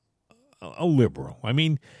a liberal. I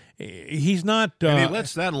mean, he's not... and he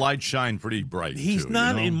lets that light shine pretty bright, He's too,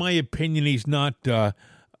 not, in my opinion, he's not a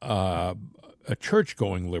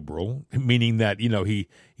church-going liberal, meaning that, he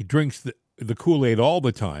drinks the Kool-Aid all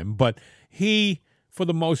the time, but he, for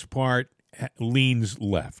the most part, leans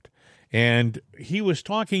left. And he was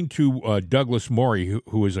talking to Douglas Maury,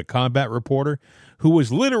 who is a combat reporter, who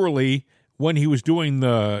was literally, when he was doing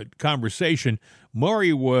the conversation,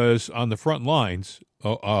 Maury was on the front lines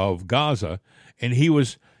of Gaza, and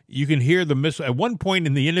you can hear the missile. At one point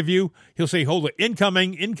in the interview, he'll say, hold it,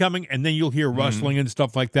 incoming, and then you'll hear rustling and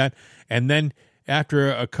stuff like that. And then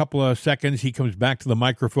after a couple of seconds, he comes back to the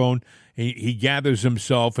microphone, and he gathers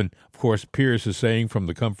himself, and of course, Piers is saying from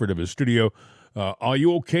the comfort of his studio, are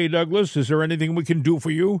you okay, Douglas? Is there anything we can do for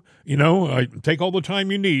you? Take all the time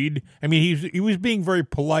you need. I mean, he was being very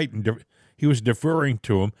polite, and he was deferring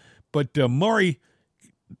to him. But Maury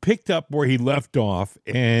picked up where he left off,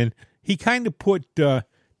 and he kind of put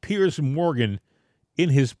Piers Morgan in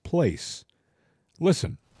his place.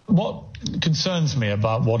 Listen. What concerns me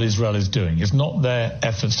about what Israel is doing is not their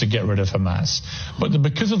efforts to get rid of Hamas, but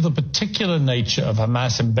because of the particular nature of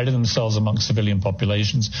Hamas embedding themselves amongst civilian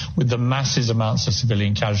populations with the massive amounts of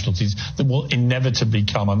civilian casualties that will inevitably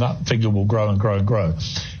come, and that figure will grow and grow and grow.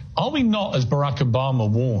 Are we not, as Barack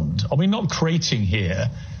Obama warned, are we not creating here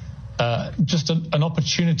just an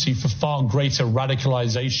opportunity for far greater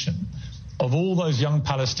radicalization of all those young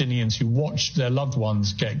Palestinians who watched their loved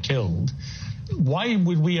ones get killed? Why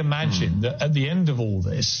would we imagine that at the end of all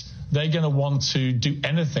this, they're going to want to do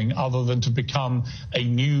anything other than to become a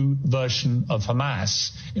new version of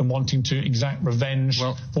Hamas in wanting to exact revenge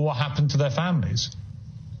for what happened to their families?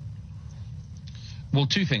 Well,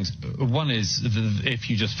 two things. One is, if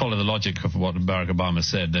you just follow the logic of what Barack Obama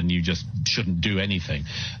said, then you just shouldn't do anything.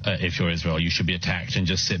 If you're Israel, you should be attacked and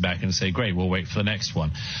just sit back and say, great, we'll wait for the next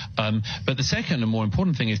one. But the second and more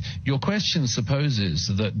important thing is, your question supposes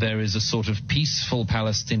that there is a sort of peaceful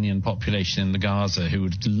Palestinian population in the Gaza who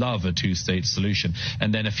would love a two-state solution,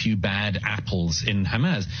 and then a few bad apples in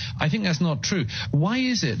Hamas. I think that's not true. Why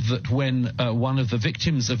is it that when one of the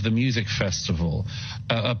victims of the music festival,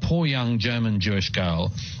 a poor young German Jewish girl,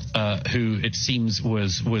 who it seems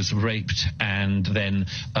was raped and then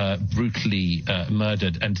brutally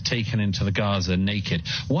murdered and taken into the Gaza naked.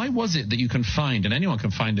 Why was it that you can find, and anyone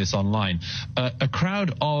can find this online, a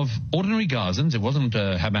crowd of ordinary Gazans? It wasn't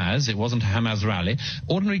Hamas, it wasn't a Hamas rally.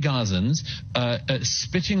 Ordinary Gazans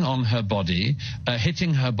spitting on her body,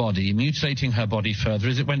 hitting her body, mutilating her body further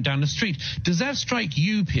as it went down the street. Does that strike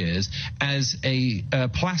you, Piers, as a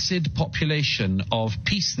placid population of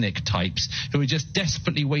peacenik types who are just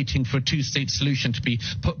desperately waiting for a two-state solution to be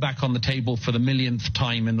put back on the table for the millionth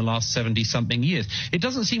time in the last 70-something years? It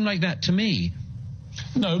doesn't seem like that to me.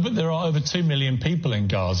 No, but there are over 2 million people in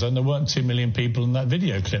Gaza, and there weren't 2 million people in that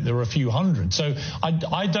video clip. There were a few hundred. So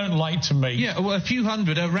I don't like to make... Yeah, well, a few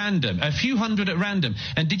hundred at random.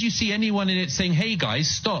 And did you see anyone in it saying, hey, guys,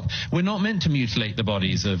 stop. We're not meant to mutilate the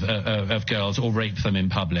bodies of girls or rape them in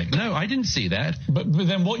public? No, I didn't see that. But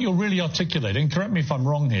then what you're really articulating, correct me if I'm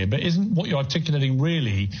wrong here, but isn't what you're articulating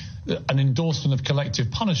really an endorsement of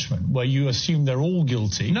collective punishment, where you assume they're all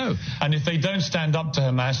guilty? No. And if they don't stand up to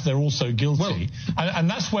Hamas, they're also guilty. And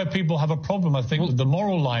that's where people have a problem, I think, with the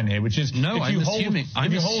moral line here, which is if you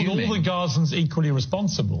hold all the Gazans equally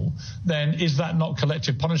responsible, then is that not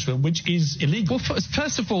collective punishment, which is illegal? Well,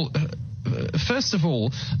 first of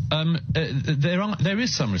all, there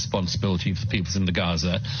is some responsibility for the people in the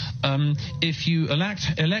Gaza. If you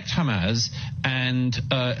elect Hamas and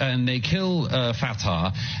they kill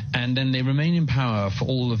Fatah and then they remain in power for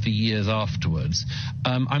all of the years afterwards,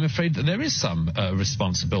 I'm afraid that there is some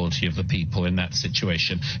responsibility of the people in that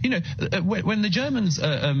situation. You know, when the Germans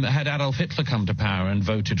had Adolf Hitler come to power and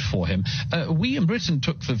voted for him, we in Britain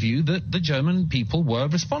took the view that the German people were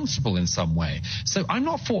responsible in some way. So I'm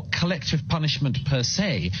not for collective punishment per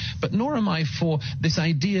se, but nor am I for this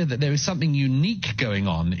idea that there is something unique going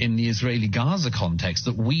on in the Israeli-Gaza context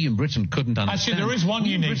that we in Britain couldn't understand. Actually, there is one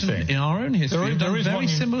unique thing. In our own history, we've done very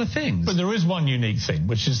similar things. But there is one unique thing,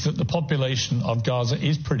 which is that the population of Gaza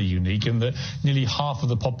is pretty unique, in that nearly half of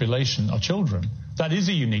the population are children. That is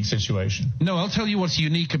a unique situation. No, I'll tell you what's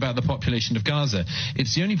unique about the population of Gaza.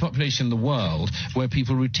 It's the only population in the world where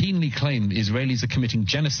people routinely claim Israelis are committing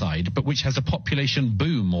genocide, but which has a population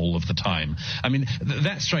boom all of the time. I mean,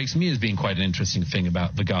 that strikes me as being quite an interesting thing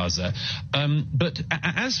about the Gaza. But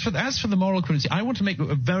as for the moral criticism, I want to make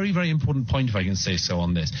a very, very important point, if I can say so,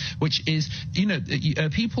 on this, which is, you know,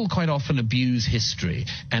 people quite often abuse history,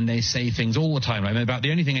 and they say things all the time. Right? About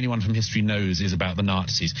the only thing anyone from history knows is about the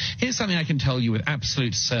Nazis. Here's something I can tell you with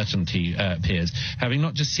absolute certainty, Piers, having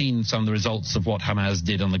not just seen some of the results of what Hamas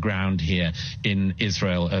did on the ground here in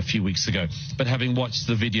Israel a few weeks ago, but having watched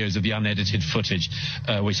the videos of the unedited footage,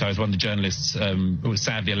 which I was one of the journalists who was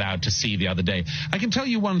sadly allowed to see the other day. I can tell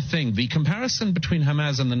you one thing: the comparison between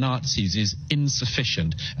Hamas and the Nazis is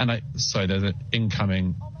insufficient. And sorry, there's an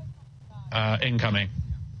incoming Incoming.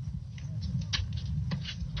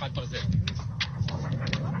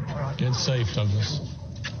 Get safe, Douglas.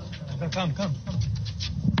 Come.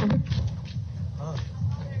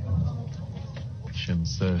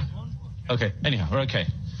 Okay. Anyhow, we're okay.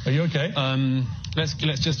 Are you okay? Let's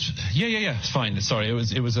just. Yeah. It's fine. Sorry. It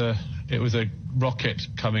was a rocket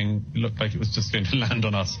coming. Looked like it was just going to land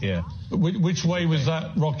on us here. Which way was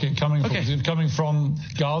that rocket coming from? Was it coming from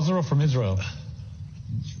Gaza or from Israel?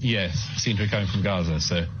 Yes, seemed to be coming from Gaza.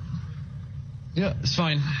 So yeah, it's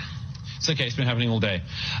fine. It's okay. It's been happening all day.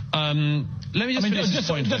 Let me just finish this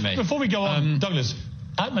point. Just before we go on, Douglas,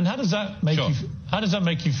 Atman, how does that make you? How does that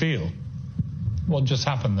make you feel? What just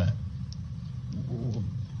happened there?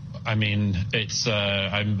 I mean, it's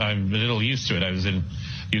I'm a little used to it. I was in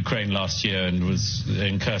Ukraine last year and was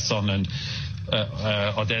in Kherson and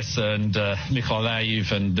Odessa and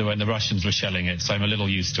Mykolaiv, and when the Russians were shelling it, so I'm a little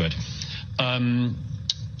used to it.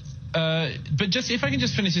 But just if I can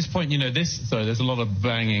just finish this point, there's a lot of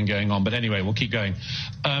banging going on, but anyway, we'll keep going.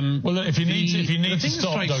 Well, look, if you need to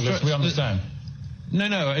stop, Douglas, we understand.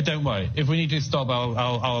 No, don't worry. If we need to stop,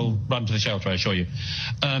 I'll run to the shelter, I assure you.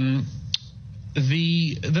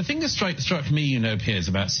 The thing that struck me, Piers,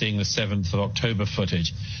 about seeing the 7th of October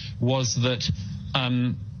footage was that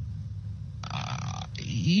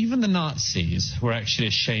even the Nazis were actually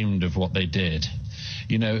ashamed of what they did.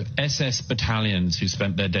 SS battalions who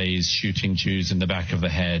spent their days shooting Jews in the back of the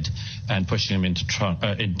head and pushing them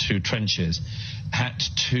into trenches had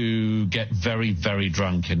to get very, very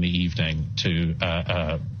drunk in the evening to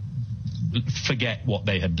forget what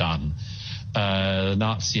they had done.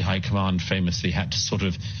 Nazi high command famously had to sort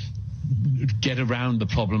of get around the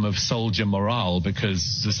problem of soldier morale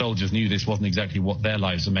because the soldiers knew this wasn't exactly what their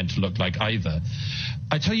lives were meant to look like either.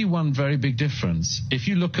 I tell you one very big difference. If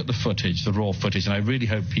you look at the footage, the raw footage, and I really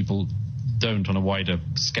hope people don't on a wider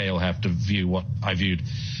scale have to view what I viewed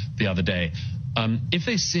the other day, if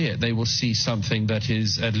they see it, they will see something that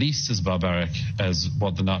is at least as barbaric as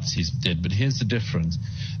what the Nazis did. But here's the difference.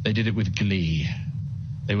 They did it with glee.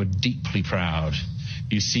 They were deeply proud.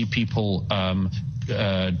 You see people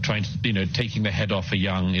trying to, taking the head off a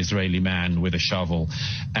young Israeli man with a shovel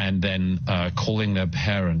and then calling their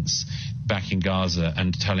parents back in Gaza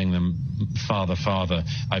and telling them, Father,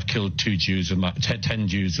 I've killed 10 Jews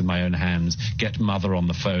with my own hands. Get mother on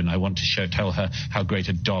the phone. I want to tell her how great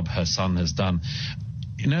a job her son has done.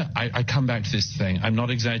 I come back to this thing. I'm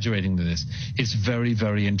not exaggerating this. It's very,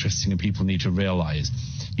 very interesting, and people need to realize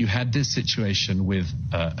you had this situation with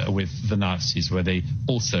the Nazis, where they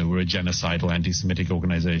also were a genocidal anti-Semitic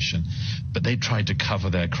organization, but they tried to cover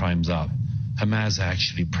their crimes up. Hamas are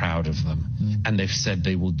actually proud of them, and they've said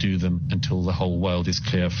they will do them until the whole world is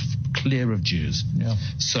clear of Jews. Yeah.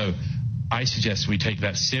 So I suggest we take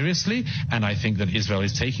that seriously, and I think that Israel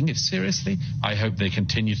is taking it seriously. I hope they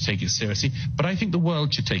continue to take it seriously, but I think the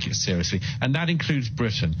world should take it seriously, and that includes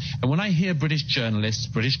Britain. And when I hear British journalists,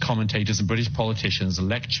 British commentators, and British politicians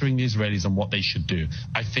lecturing the Israelis on what they should do,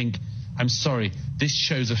 I think, I'm sorry, this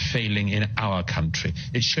shows a failing in our country.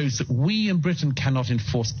 It shows that we in Britain cannot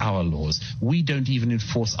enforce our laws. We don't even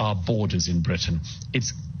enforce our borders in Britain.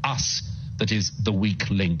 It's us that is the weak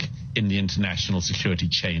link in the international security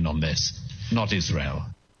chain on this, not Israel.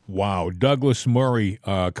 Wow. Douglas Murray,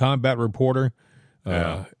 combat reporter,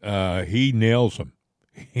 he nails them.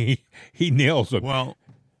 He nails them. Well,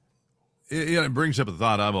 it brings up a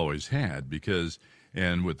thought I've always had, because,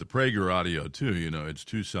 and with the Prager audio too, it's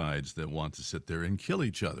two sides that want to sit there and kill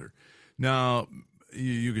each other. Now,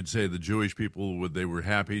 you could say the Jewish people, they were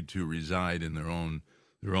happy to reside in their own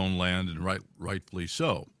land, and rightfully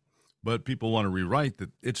so. But people want to rewrite that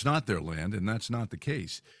it's not their land, and that's not the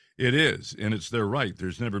case. It is, and it's their right.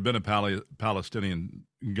 There's never been a Palestinian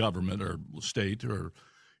government or state or,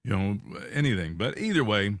 anything. But either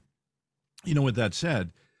way, with that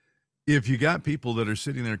said, if you got people that are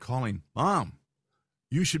sitting there calling, Mom,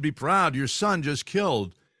 you should be proud. Your son just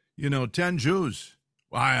killed, 10 Jews.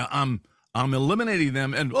 I'm eliminating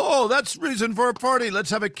them, and, that's reason for a party. Let's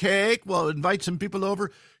have a cake. Well, invite some people over.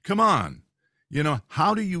 Come on.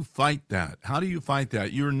 How do you fight that? How do you fight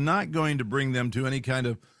that? You're not going to bring them to any kind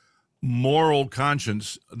of moral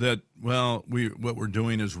conscience that, what we're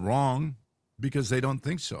doing is wrong, because they don't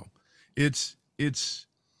think so. It's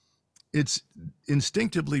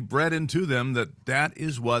instinctively bred into them that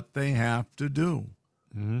is what they have to do.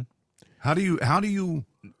 Mm-hmm. How do you?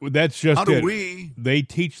 That's just how do it. we? They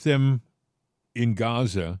teach them in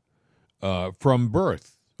Gaza from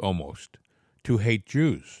birth almost to hate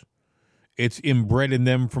Jews. It's inbred in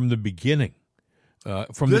them from the beginning,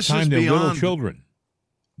 from the time they're little children.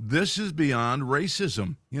 This is beyond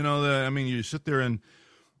racism. You sit there and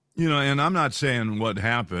And I'm not saying what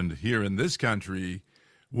happened here in this country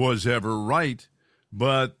was ever right,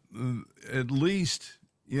 but at least,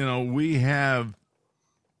 we have,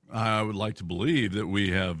 I would like to believe that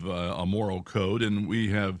we have a moral code, and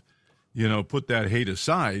we have, put that hate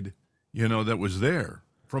aside, that was there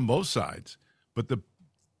from both sides. But the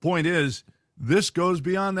point is, this goes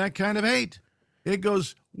beyond that kind of hate. It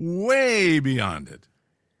goes way beyond it.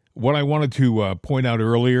 What I wanted to point out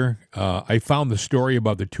earlier, I found the story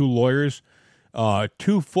about the two lawyers,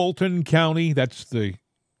 two Fulton County, that's the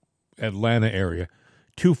Atlanta area,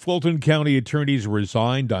 two Fulton County attorneys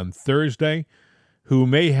resigned on Thursday who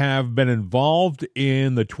may have been involved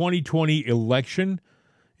in the 2020 election,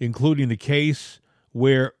 including the case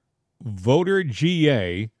where Voter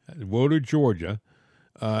Georgia,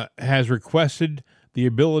 has requested the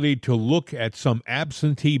ability to look at some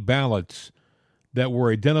absentee ballots that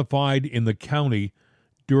were identified in the county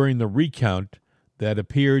during the recount that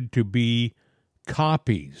appeared to be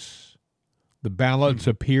copies. The ballots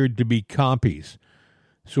appeared to be copies.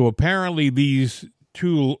 So apparently these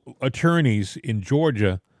two attorneys in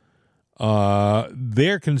Georgia,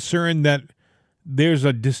 they're concerned that there's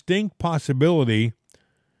a distinct possibility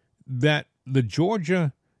that the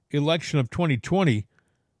Georgia election of 2020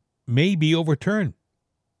 may be overturned.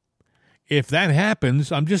 If that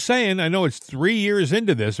happens, I'm just saying, I know it's 3 years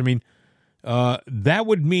into this. I mean, that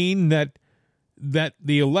would mean that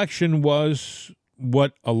the election was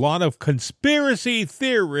what a lot of conspiracy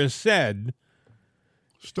theorists said.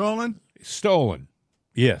 Stolen? Stolen,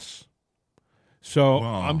 yes. So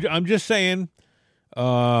Wow. I'm just saying,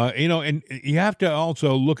 and you have to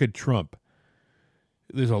also look at Trump.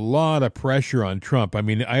 There's a lot of pressure on Trump. I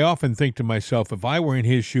mean, I often think to myself, if I were in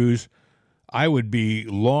his shoes, I would be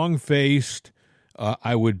long-faced.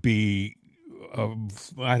 I would be,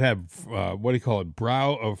 I'd have,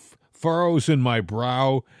 brow of furrows in my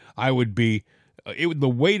brow. I would be, the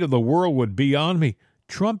weight of the world would be on me.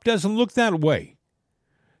 Trump doesn't look that way.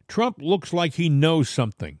 Trump looks like he knows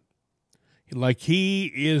something, like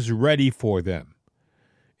he is ready for them.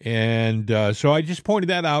 And so I just pointed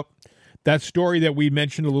that out. That story that we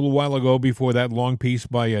mentioned a little while ago before that long piece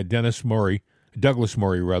by Douglas Murray,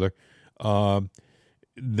 that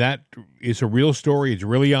is a real story. It's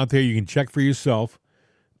really out there. You can check for yourself.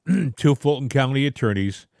 Two Fulton County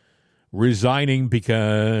attorneys resigning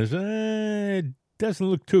because it doesn't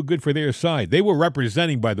look too good for their side. They were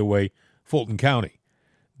representing, by the way, Fulton County.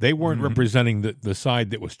 They weren't representing the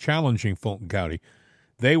side that was challenging Fulton County.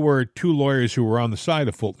 They were two lawyers who were on the side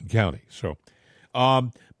of Fulton County. So,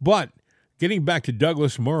 but getting back to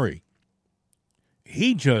Douglas Murray,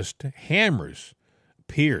 he just hammers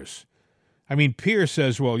Piers. I mean, Piers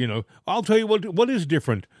says, "Well, I'll tell you what is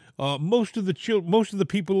different. Most of the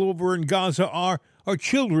people over in Gaza are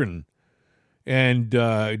children." And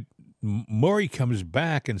Murray comes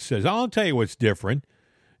back and says, "I'll tell you what's different.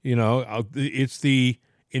 It's the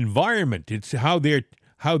environment. It's how they're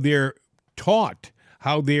taught,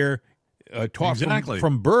 how they're taught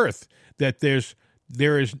from birth. That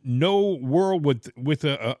there is no world with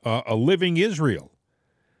a living Israel.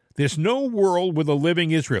 There's no world with a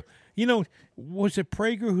living Israel." Was it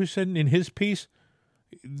Prager who said in his piece,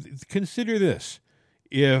 consider this: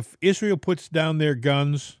 if Israel puts down their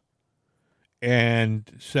guns and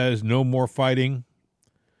says no more fighting,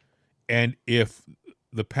 and if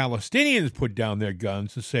the Palestinians put down their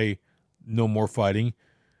guns and say no more fighting,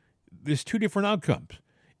 there's two different outcomes.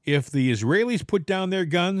 If the Israelis put down their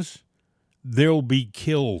guns, they'll be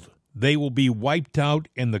killed. They will be wiped out,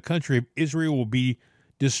 and the country of Israel will be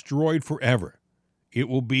destroyed forever. It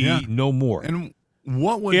will be no more. And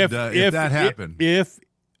what would, if that happened? If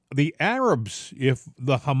the Arabs, if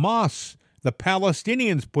the Hamas, the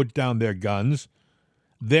Palestinians put down their guns,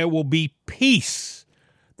 there will be peace.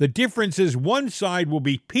 The difference is one side will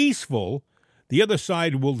be peaceful, the other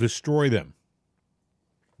side will destroy them.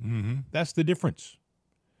 Mm-hmm. That's the difference.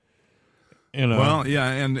 Well,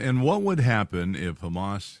 yeah, and what would happen if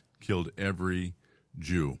Hamas killed every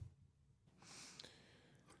Jew?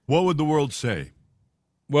 What would the world say?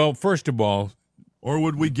 Well, first of all, or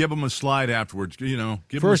would we give them a slide afterwards? Give them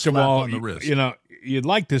a slap on the wrist. You'd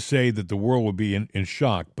like to say that the world would be in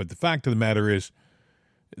shock, but the fact of the matter is,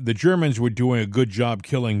 the Germans were doing a good job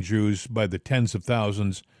killing Jews by the tens of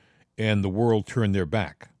thousands, and the world turned their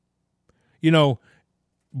back.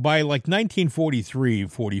 By like 1943,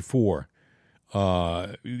 44,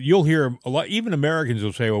 you'll hear a lot. Even Americans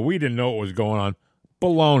will say, "Well, we didn't know what was going on."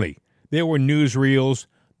 Baloney. There were newsreels.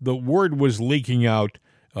 The word was leaking out.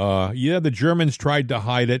 The Germans tried to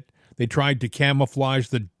hide it. They tried to camouflage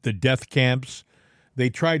the death camps. They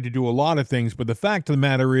tried to do a lot of things, but the fact of the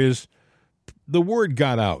matter is the word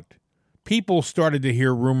got out. People started to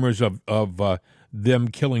hear rumors of them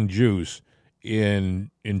killing Jews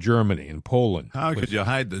in Germany, in Poland. How could you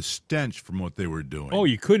hide the stench from what they were doing? Oh,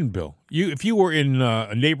 you couldn't, Bill. If you were in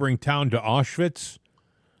a neighboring town to Auschwitz,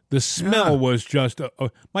 the smell was just.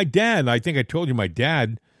 My dad, I think I told you, my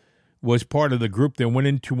dad was part of the group that went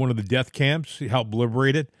into one of the death camps, he helped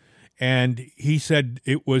liberate it, and he said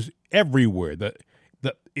it was everywhere.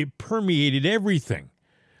 It permeated everything.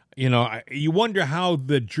 You know, you wonder how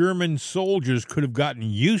the German soldiers could have gotten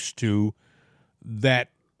used to that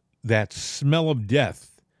smell of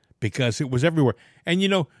death, because it was everywhere. And, you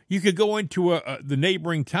know, you could go into the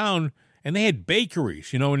neighboring town, and they had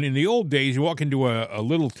bakeries. You know, and in the old days, you walk into a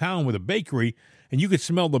little town with a bakery, and you could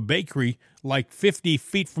smell the bakery like 50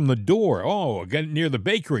 feet from the door. Oh, getting near the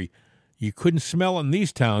bakery. You couldn't smell it in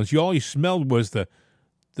these towns. All you smelled was the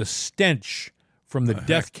stench from the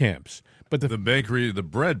death camps. But the bakery, the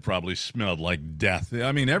bread probably smelled like death.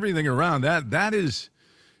 I mean, everything around that is,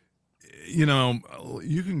 you know,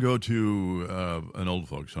 you can go to an old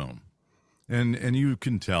folks' home, and you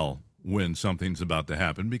can tell when something's about to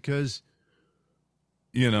happen because,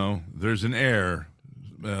 you know, there's an air.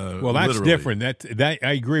 Well, that's literally different. That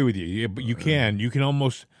I agree with you. But you can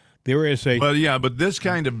almost. There is a. But this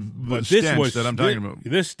kind of stench that I'm talking about.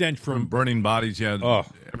 This stench from burning bodies,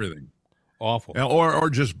 everything. Awful. Or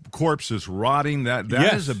just corpses rotting.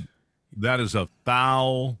 That is a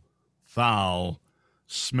foul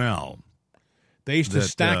smell. They used to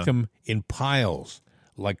stack them in piles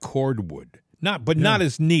like cordwood. Not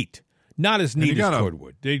as neat. Not as neat as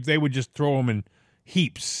cordwood. They would just throw them in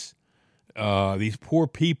heaps. These poor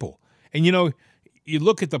people. And you know, you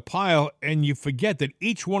look at the pile and you forget that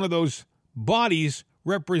each one of those bodies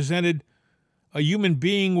represented a human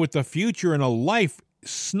being with a future and a life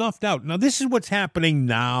snuffed out. Now, this is what's happening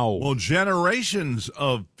now. Well, generations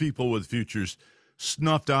of people with futures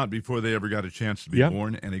snuffed out before they ever got a chance to be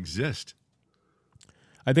born and exist.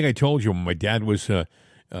 I think I told you my dad was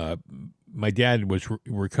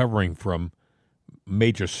recovering from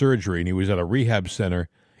major surgery, and he was at a rehab center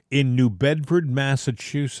in New Bedford,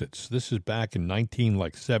 Massachusetts. This is back in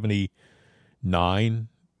 1979,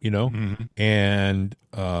 you know, and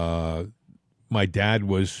my dad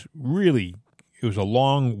was really. It was a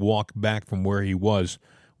long walk back from where he was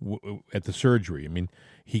at the surgery. I mean,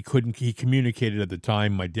 he communicated at the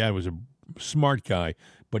time. My dad was a smart guy,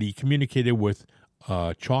 but he communicated with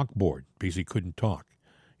chalkboard because he couldn't talk.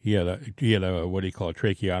 He had a what do you call it,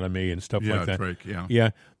 tracheotomy and stuff like that. Yeah.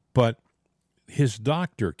 But his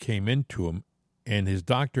doctor came into him, and his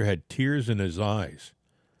doctor had tears in his eyes.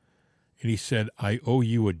 And he said, "I owe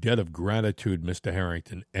you a debt of gratitude, Mr.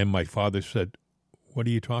 Harrington." And my father said, "What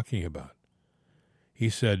are you talking about?" He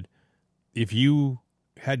said, "If you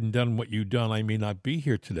hadn't done what you've done, I may not be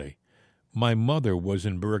here today." My mother was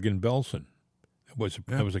in Bergen-Belsen.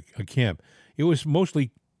 That was a camp. It was mostly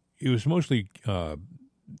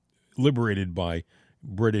liberated by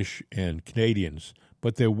British and Canadians,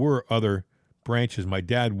 but there were other branches. My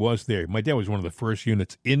dad was there. My dad was one of the first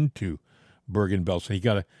units into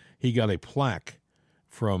Bergen-Belsen. He got a plaque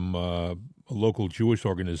from a local Jewish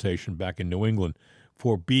organization back in New England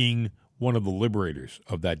for being one of the liberators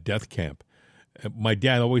of that death camp. My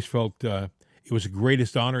dad always felt it was the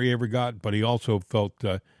greatest honor he ever got, but he also felt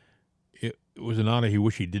it was an honor he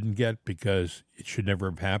wished he didn't get because it should never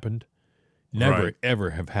have happened. Never,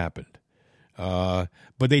 ever have happened. But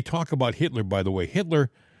they talk about Hitler, by the way.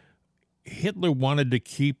 Hitler wanted to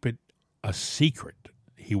keep it a secret.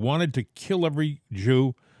 He wanted to kill every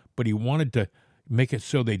Jew, but he wanted to make it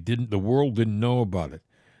so the world didn't know about it.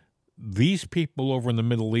 These people over in the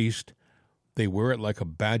Middle East, they wear it like a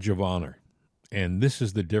badge of honor, and this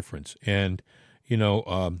is the difference. And, you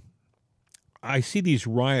know, I see these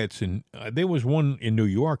riots, and there was one in New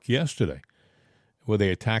York yesterday where they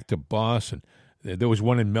attacked a bus, and there was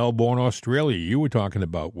one in Melbourne, Australia, you were talking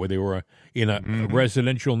about, where they were in a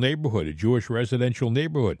residential neighborhood, a Jewish residential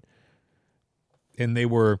neighborhood, and they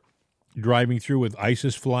were driving through with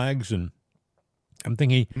ISIS flags, and I'm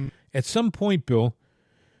thinking, at some point, Bill,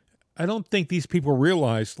 I don't think these people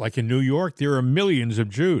realize, like in New York, there are millions of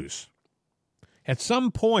Jews. At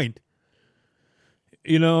some point,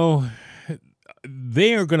 you know,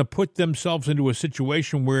 they are going to put themselves into a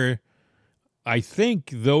situation where I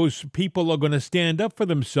think those people are going to stand up for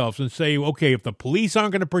themselves and say, okay, if the police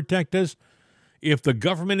aren't going to protect us, if the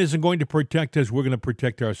government isn't going to protect us, we're going to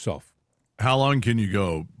protect ourselves. How long can you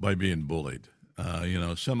go by being bullied? You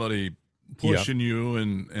know, somebody pushing you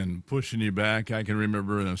and pushing you back. I can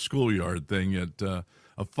remember in a schoolyard thing at a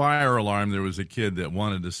fire alarm, there was a kid that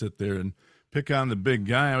wanted to sit there and pick on the big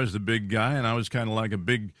guy. I was the big guy, and I was kind of like a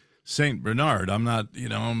big Saint Bernard. I'm not,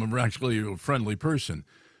 I'm actually a friendly person.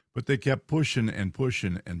 But they kept pushing and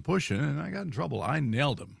pushing and pushing, and I got in trouble. I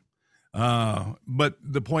nailed them. But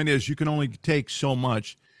the point is, you can only take so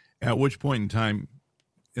much, at which point in time,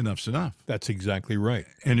 enough's enough. That's exactly right.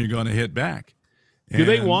 And you're going to hit back. Do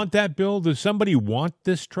they want that, Bill? Does somebody want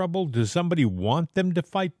this trouble? Does somebody want them to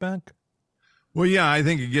fight back? Well, yeah, I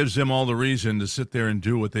think it gives them all the reason to sit there and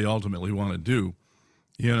do what they ultimately want to do,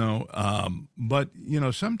 But,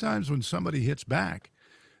 sometimes when somebody hits back,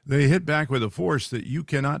 they hit back with a force that you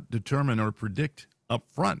cannot determine or predict up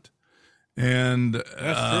front. And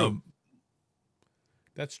that's true.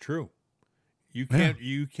 That's true. You can't. Yeah.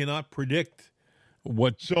 You cannot predict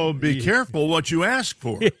what. So be careful what you ask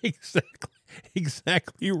for.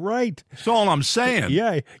 Exactly right. That's all I'm saying.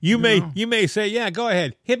 Yeah, you may say, yeah, go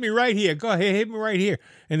ahead, hit me right here. Go ahead, hit me right here.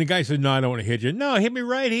 And the guy says, no, I don't want to hit you. No, hit me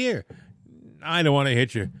right here. I don't want to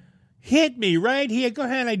hit you. Hit me right here. Go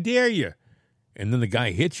ahead, I dare you. And then the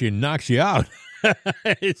guy hits you and knocks you out.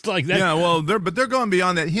 It's like that. Yeah, well, they're going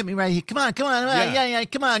beyond that. Hit me right here. Come on. Yeah,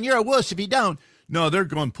 come on. You're a wuss if you don't. No, they're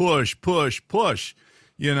going push, push, push.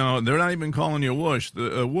 They're not even calling you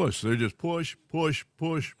a wuss. They're just push, push,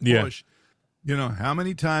 push, push. How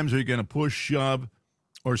many times are you going to push, shove,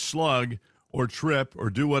 or slug, or trip, or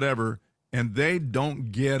do whatever, and they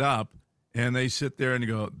don't get up, and they sit there and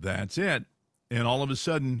go, that's it. And all of a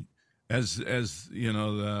sudden, as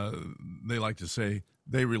they like to say,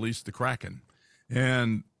 they release the Kraken.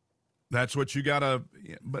 And that's what you got to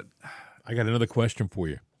 – but I got another question for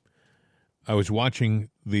you. I was watching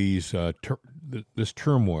this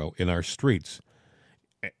turmoil in our streets.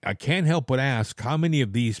 I can't help but ask how many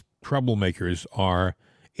of these troublemakers are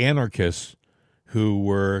anarchists who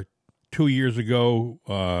were 2 years ago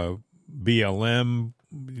BLM,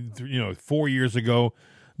 4 years ago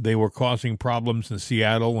they were causing problems in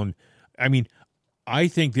Seattle. And I mean, I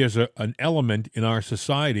think there's an element in our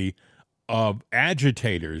society of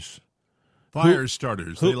agitators, fire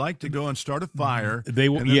starters. They like to go and start a fire. They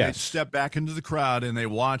will, and then yes. They step back into the crowd and they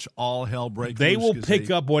watch all hell break loose. They will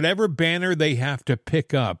pick up whatever banner they have to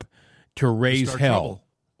pick up to raise hell. Trouble.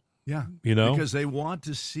 Yeah, because they want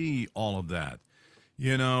to see all of that.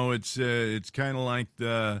 It's kind of like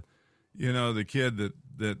the kid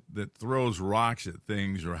that throws rocks at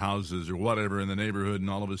things or houses or whatever in the neighborhood, and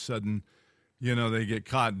all of a sudden, they get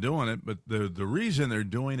caught doing it. But the reason they're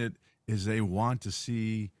doing it is they want to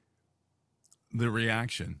see the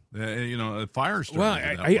reaction. A fire starts. Well,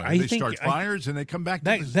 I they think start fires and they come back.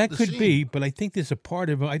 That could be, but I think there's a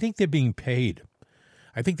part of it. I think they're being paid.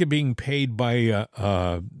 I think they're being paid by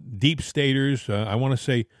deep staters. I want to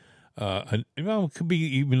say, it could be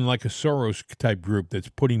even like a Soros type group that's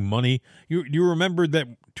putting money. You remember that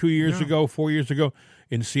 4 years ago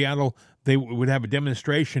in Seattle, they would have a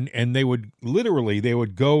demonstration, and they would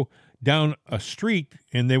go down a street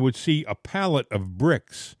and they would see a pallet of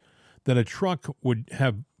bricks that a truck would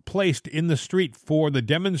have placed in the street for the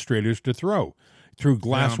demonstrators to throw through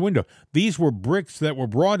glass window. These were bricks that were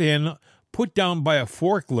brought in, put down by a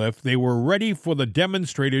forklift. They were ready for the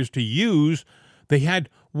demonstrators to use. They had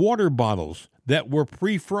water bottles that were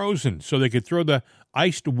pre-frozen, so they could throw the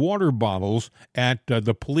iced water bottles at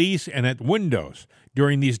the police and at windows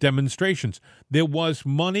during these demonstrations. There was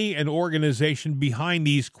money and organization behind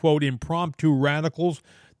these, quote, impromptu radicals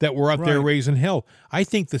that were out there raising hell. I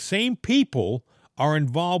think the same people are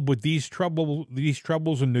involved with these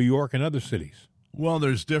troubles in New York and other cities. Well,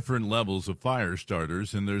 there's different levels of fire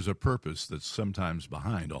starters, and there's a purpose that's sometimes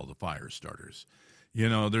behind all the fire starters.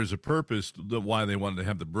 There's a purpose that why they wanted to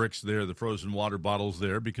have the bricks there, the frozen water bottles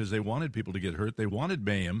there, because they wanted people to get hurt. They wanted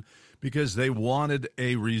mayhem because they wanted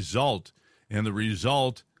a result, and the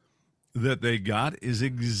result that they got is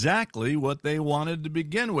exactly what they wanted to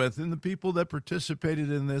begin with. And the people that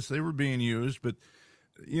participated in this, they were being used. But,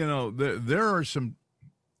 there are some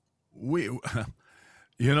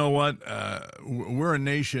you know what? We're a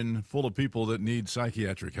nation full of people that need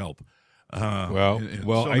psychiatric help. In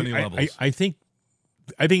so many levels. I think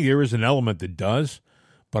there is an element that does,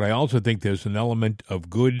 but I also think there's an element of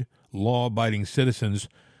good, law-abiding citizens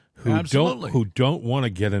who don't want to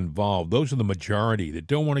get involved. Those are the majority that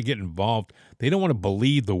don't want to get involved. They don't want to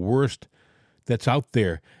believe the worst that's out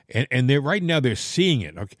there, and they're seeing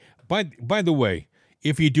it. Okay. By the way,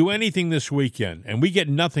 if you do anything this weekend, and we get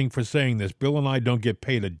nothing for saying this, Bill and I don't get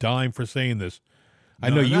paid a dime for saying this. I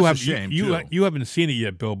know you have you haven't seen it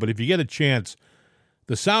yet, Bill, but if you get a chance,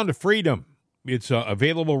 The Sound of Freedom. It's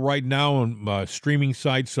available right now on streaming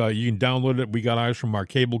sites. You can download it. We got ours from our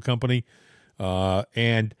cable company,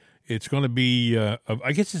 and it's going to be.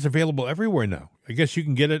 I guess it's available everywhere now. I guess you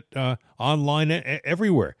can get it online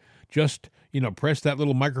everywhere. Just press that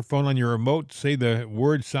little microphone on your remote, say the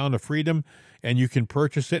word Sound of Freedom, and you can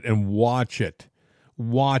purchase it and watch it.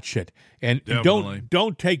 Watch it. And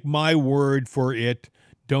don't take my word for it.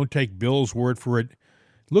 Don't take Bill's word for it.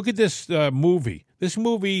 Look at this movie. This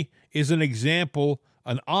movie is an example,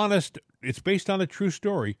 it's based on a true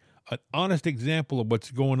story, an honest example of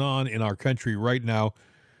what's going on in our country right now.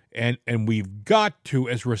 And we've got to,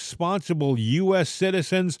 as responsible U.S.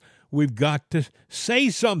 citizens, we've got to say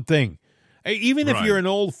something. Even if you're an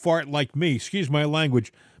old fart like me, excuse my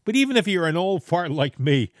language, but even if you're an old fart like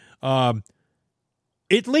me,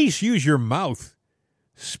 at least use your mouth.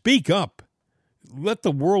 Speak up. Let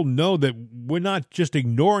the world know that we're not just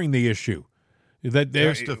ignoring the issue.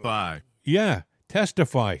 Testify. Yeah,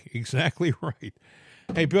 testify. Exactly right.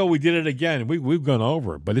 Hey, Bill, we did it again. We've gone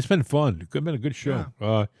over, but it's been fun. It's been a good show.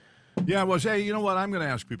 Yeah. Well, hey, you know what? I'm going to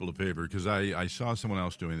ask people a favor because I saw someone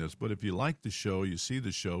else doing this. But if you like the show, you see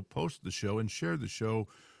the show, post the show, and share the show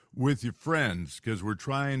with your friends because we're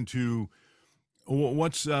trying to.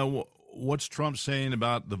 What's Trump saying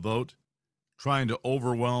about the vote? Trying to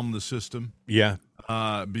overwhelm the system. Yeah.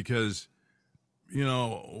 Because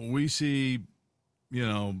we see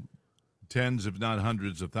tens, if not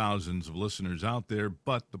hundreds of thousands of listeners out there.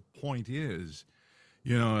 But the point is,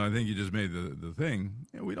 I think you just made the thing.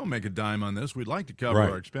 We don't make a dime on this. We'd like to cover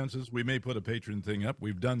our expenses. We may put a patron thing up.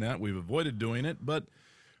 We've done that. We've avoided doing it, but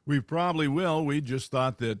we probably will. We just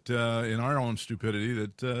thought that in our own stupidity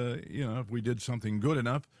that, if we did something good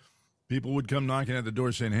enough, people would come knocking at the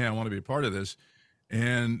door saying, hey, I want to be a part of this.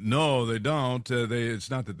 And no, they don't. It's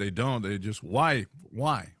not that they don't. They just, why?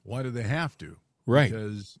 Why do they have to? Right.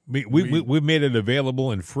 Because we've made it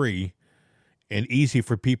available and free and easy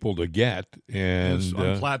for people to get. And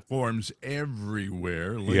on platforms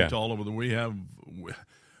everywhere, linked all over we have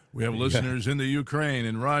listeners in the Ukraine,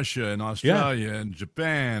 in Russia, in Australia, and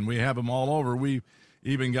Japan. We have them all over. We've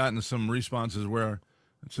even gotten some responses where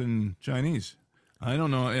it's in Chinese. I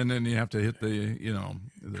don't know, and then you have to hit the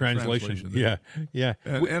translation. Yeah.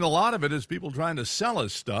 And a lot of it is people trying to sell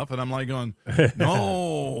us stuff, and I'm like going,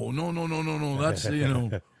 no. That's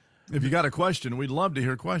if you got a question, we'd love to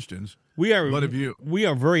hear questions. We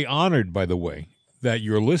are very honored, by the way, that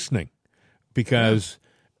you're listening, because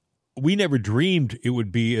we never dreamed it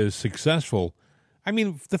would be as successful. I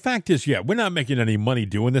mean, the fact is, we're not making any money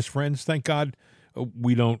doing this, friends. Thank God.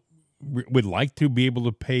 We'd like to be able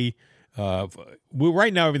to pay.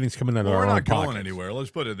 Right now, everything's coming out of our own pockets. We're not going anywhere.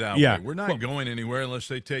 Let's put it that way. We're not going anywhere unless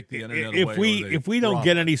they take the internet away. If we don't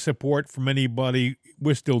get any support from anybody,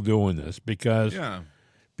 we're still doing this because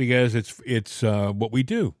it's what we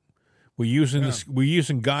do. We're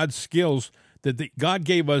using God's skills God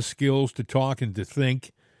gave us skills to talk and to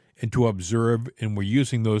think and to observe, and we're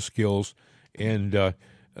using those skills. And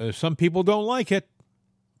some people don't like it.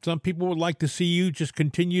 Some people would like to see you just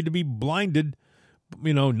continue to be blinded.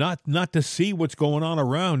 Not to see what's going on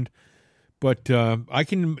around, but I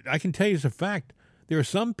can tell you as a fact, there are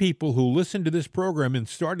some people who listen to this program and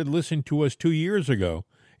started listening to us 2 years ago.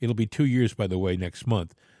 It'll be 2 years, by the way, next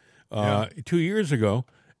month. 2 years ago,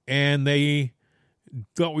 and they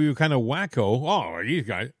thought we were kind of wacko. Oh, these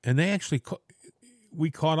guys, and they actually we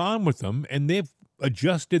caught on with them, and they've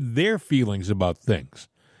adjusted their feelings about things.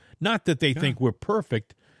 Not that they think we're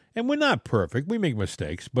perfect, and we're not perfect. We make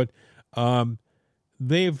mistakes, but.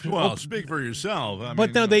 Speak for yourself.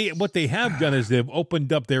 What they have done is they've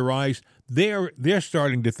opened up their eyes. They're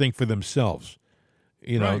starting to think for themselves.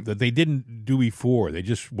 That they didn't do before. They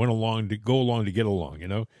just went along to go along to get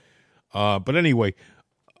along. But anyway,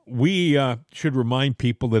 we should remind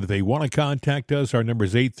people that if they want to contact us, our number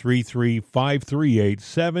is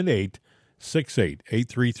 833-538-7868.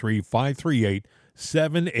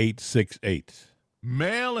 833-538-7868.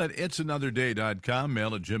 Mail at itsanotherday.com,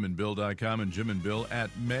 mail at jimandbill.com, and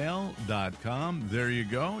jimandbill@mail.com. There you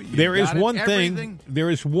go. There is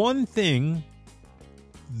one thing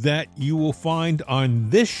that you will find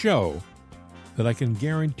on this show that I can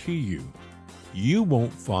guarantee you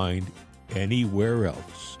won't find anywhere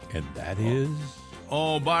else, and that is...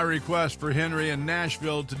 by request for Henry in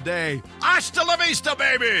Nashville today, hasta la vista,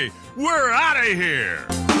 baby! We're out of here!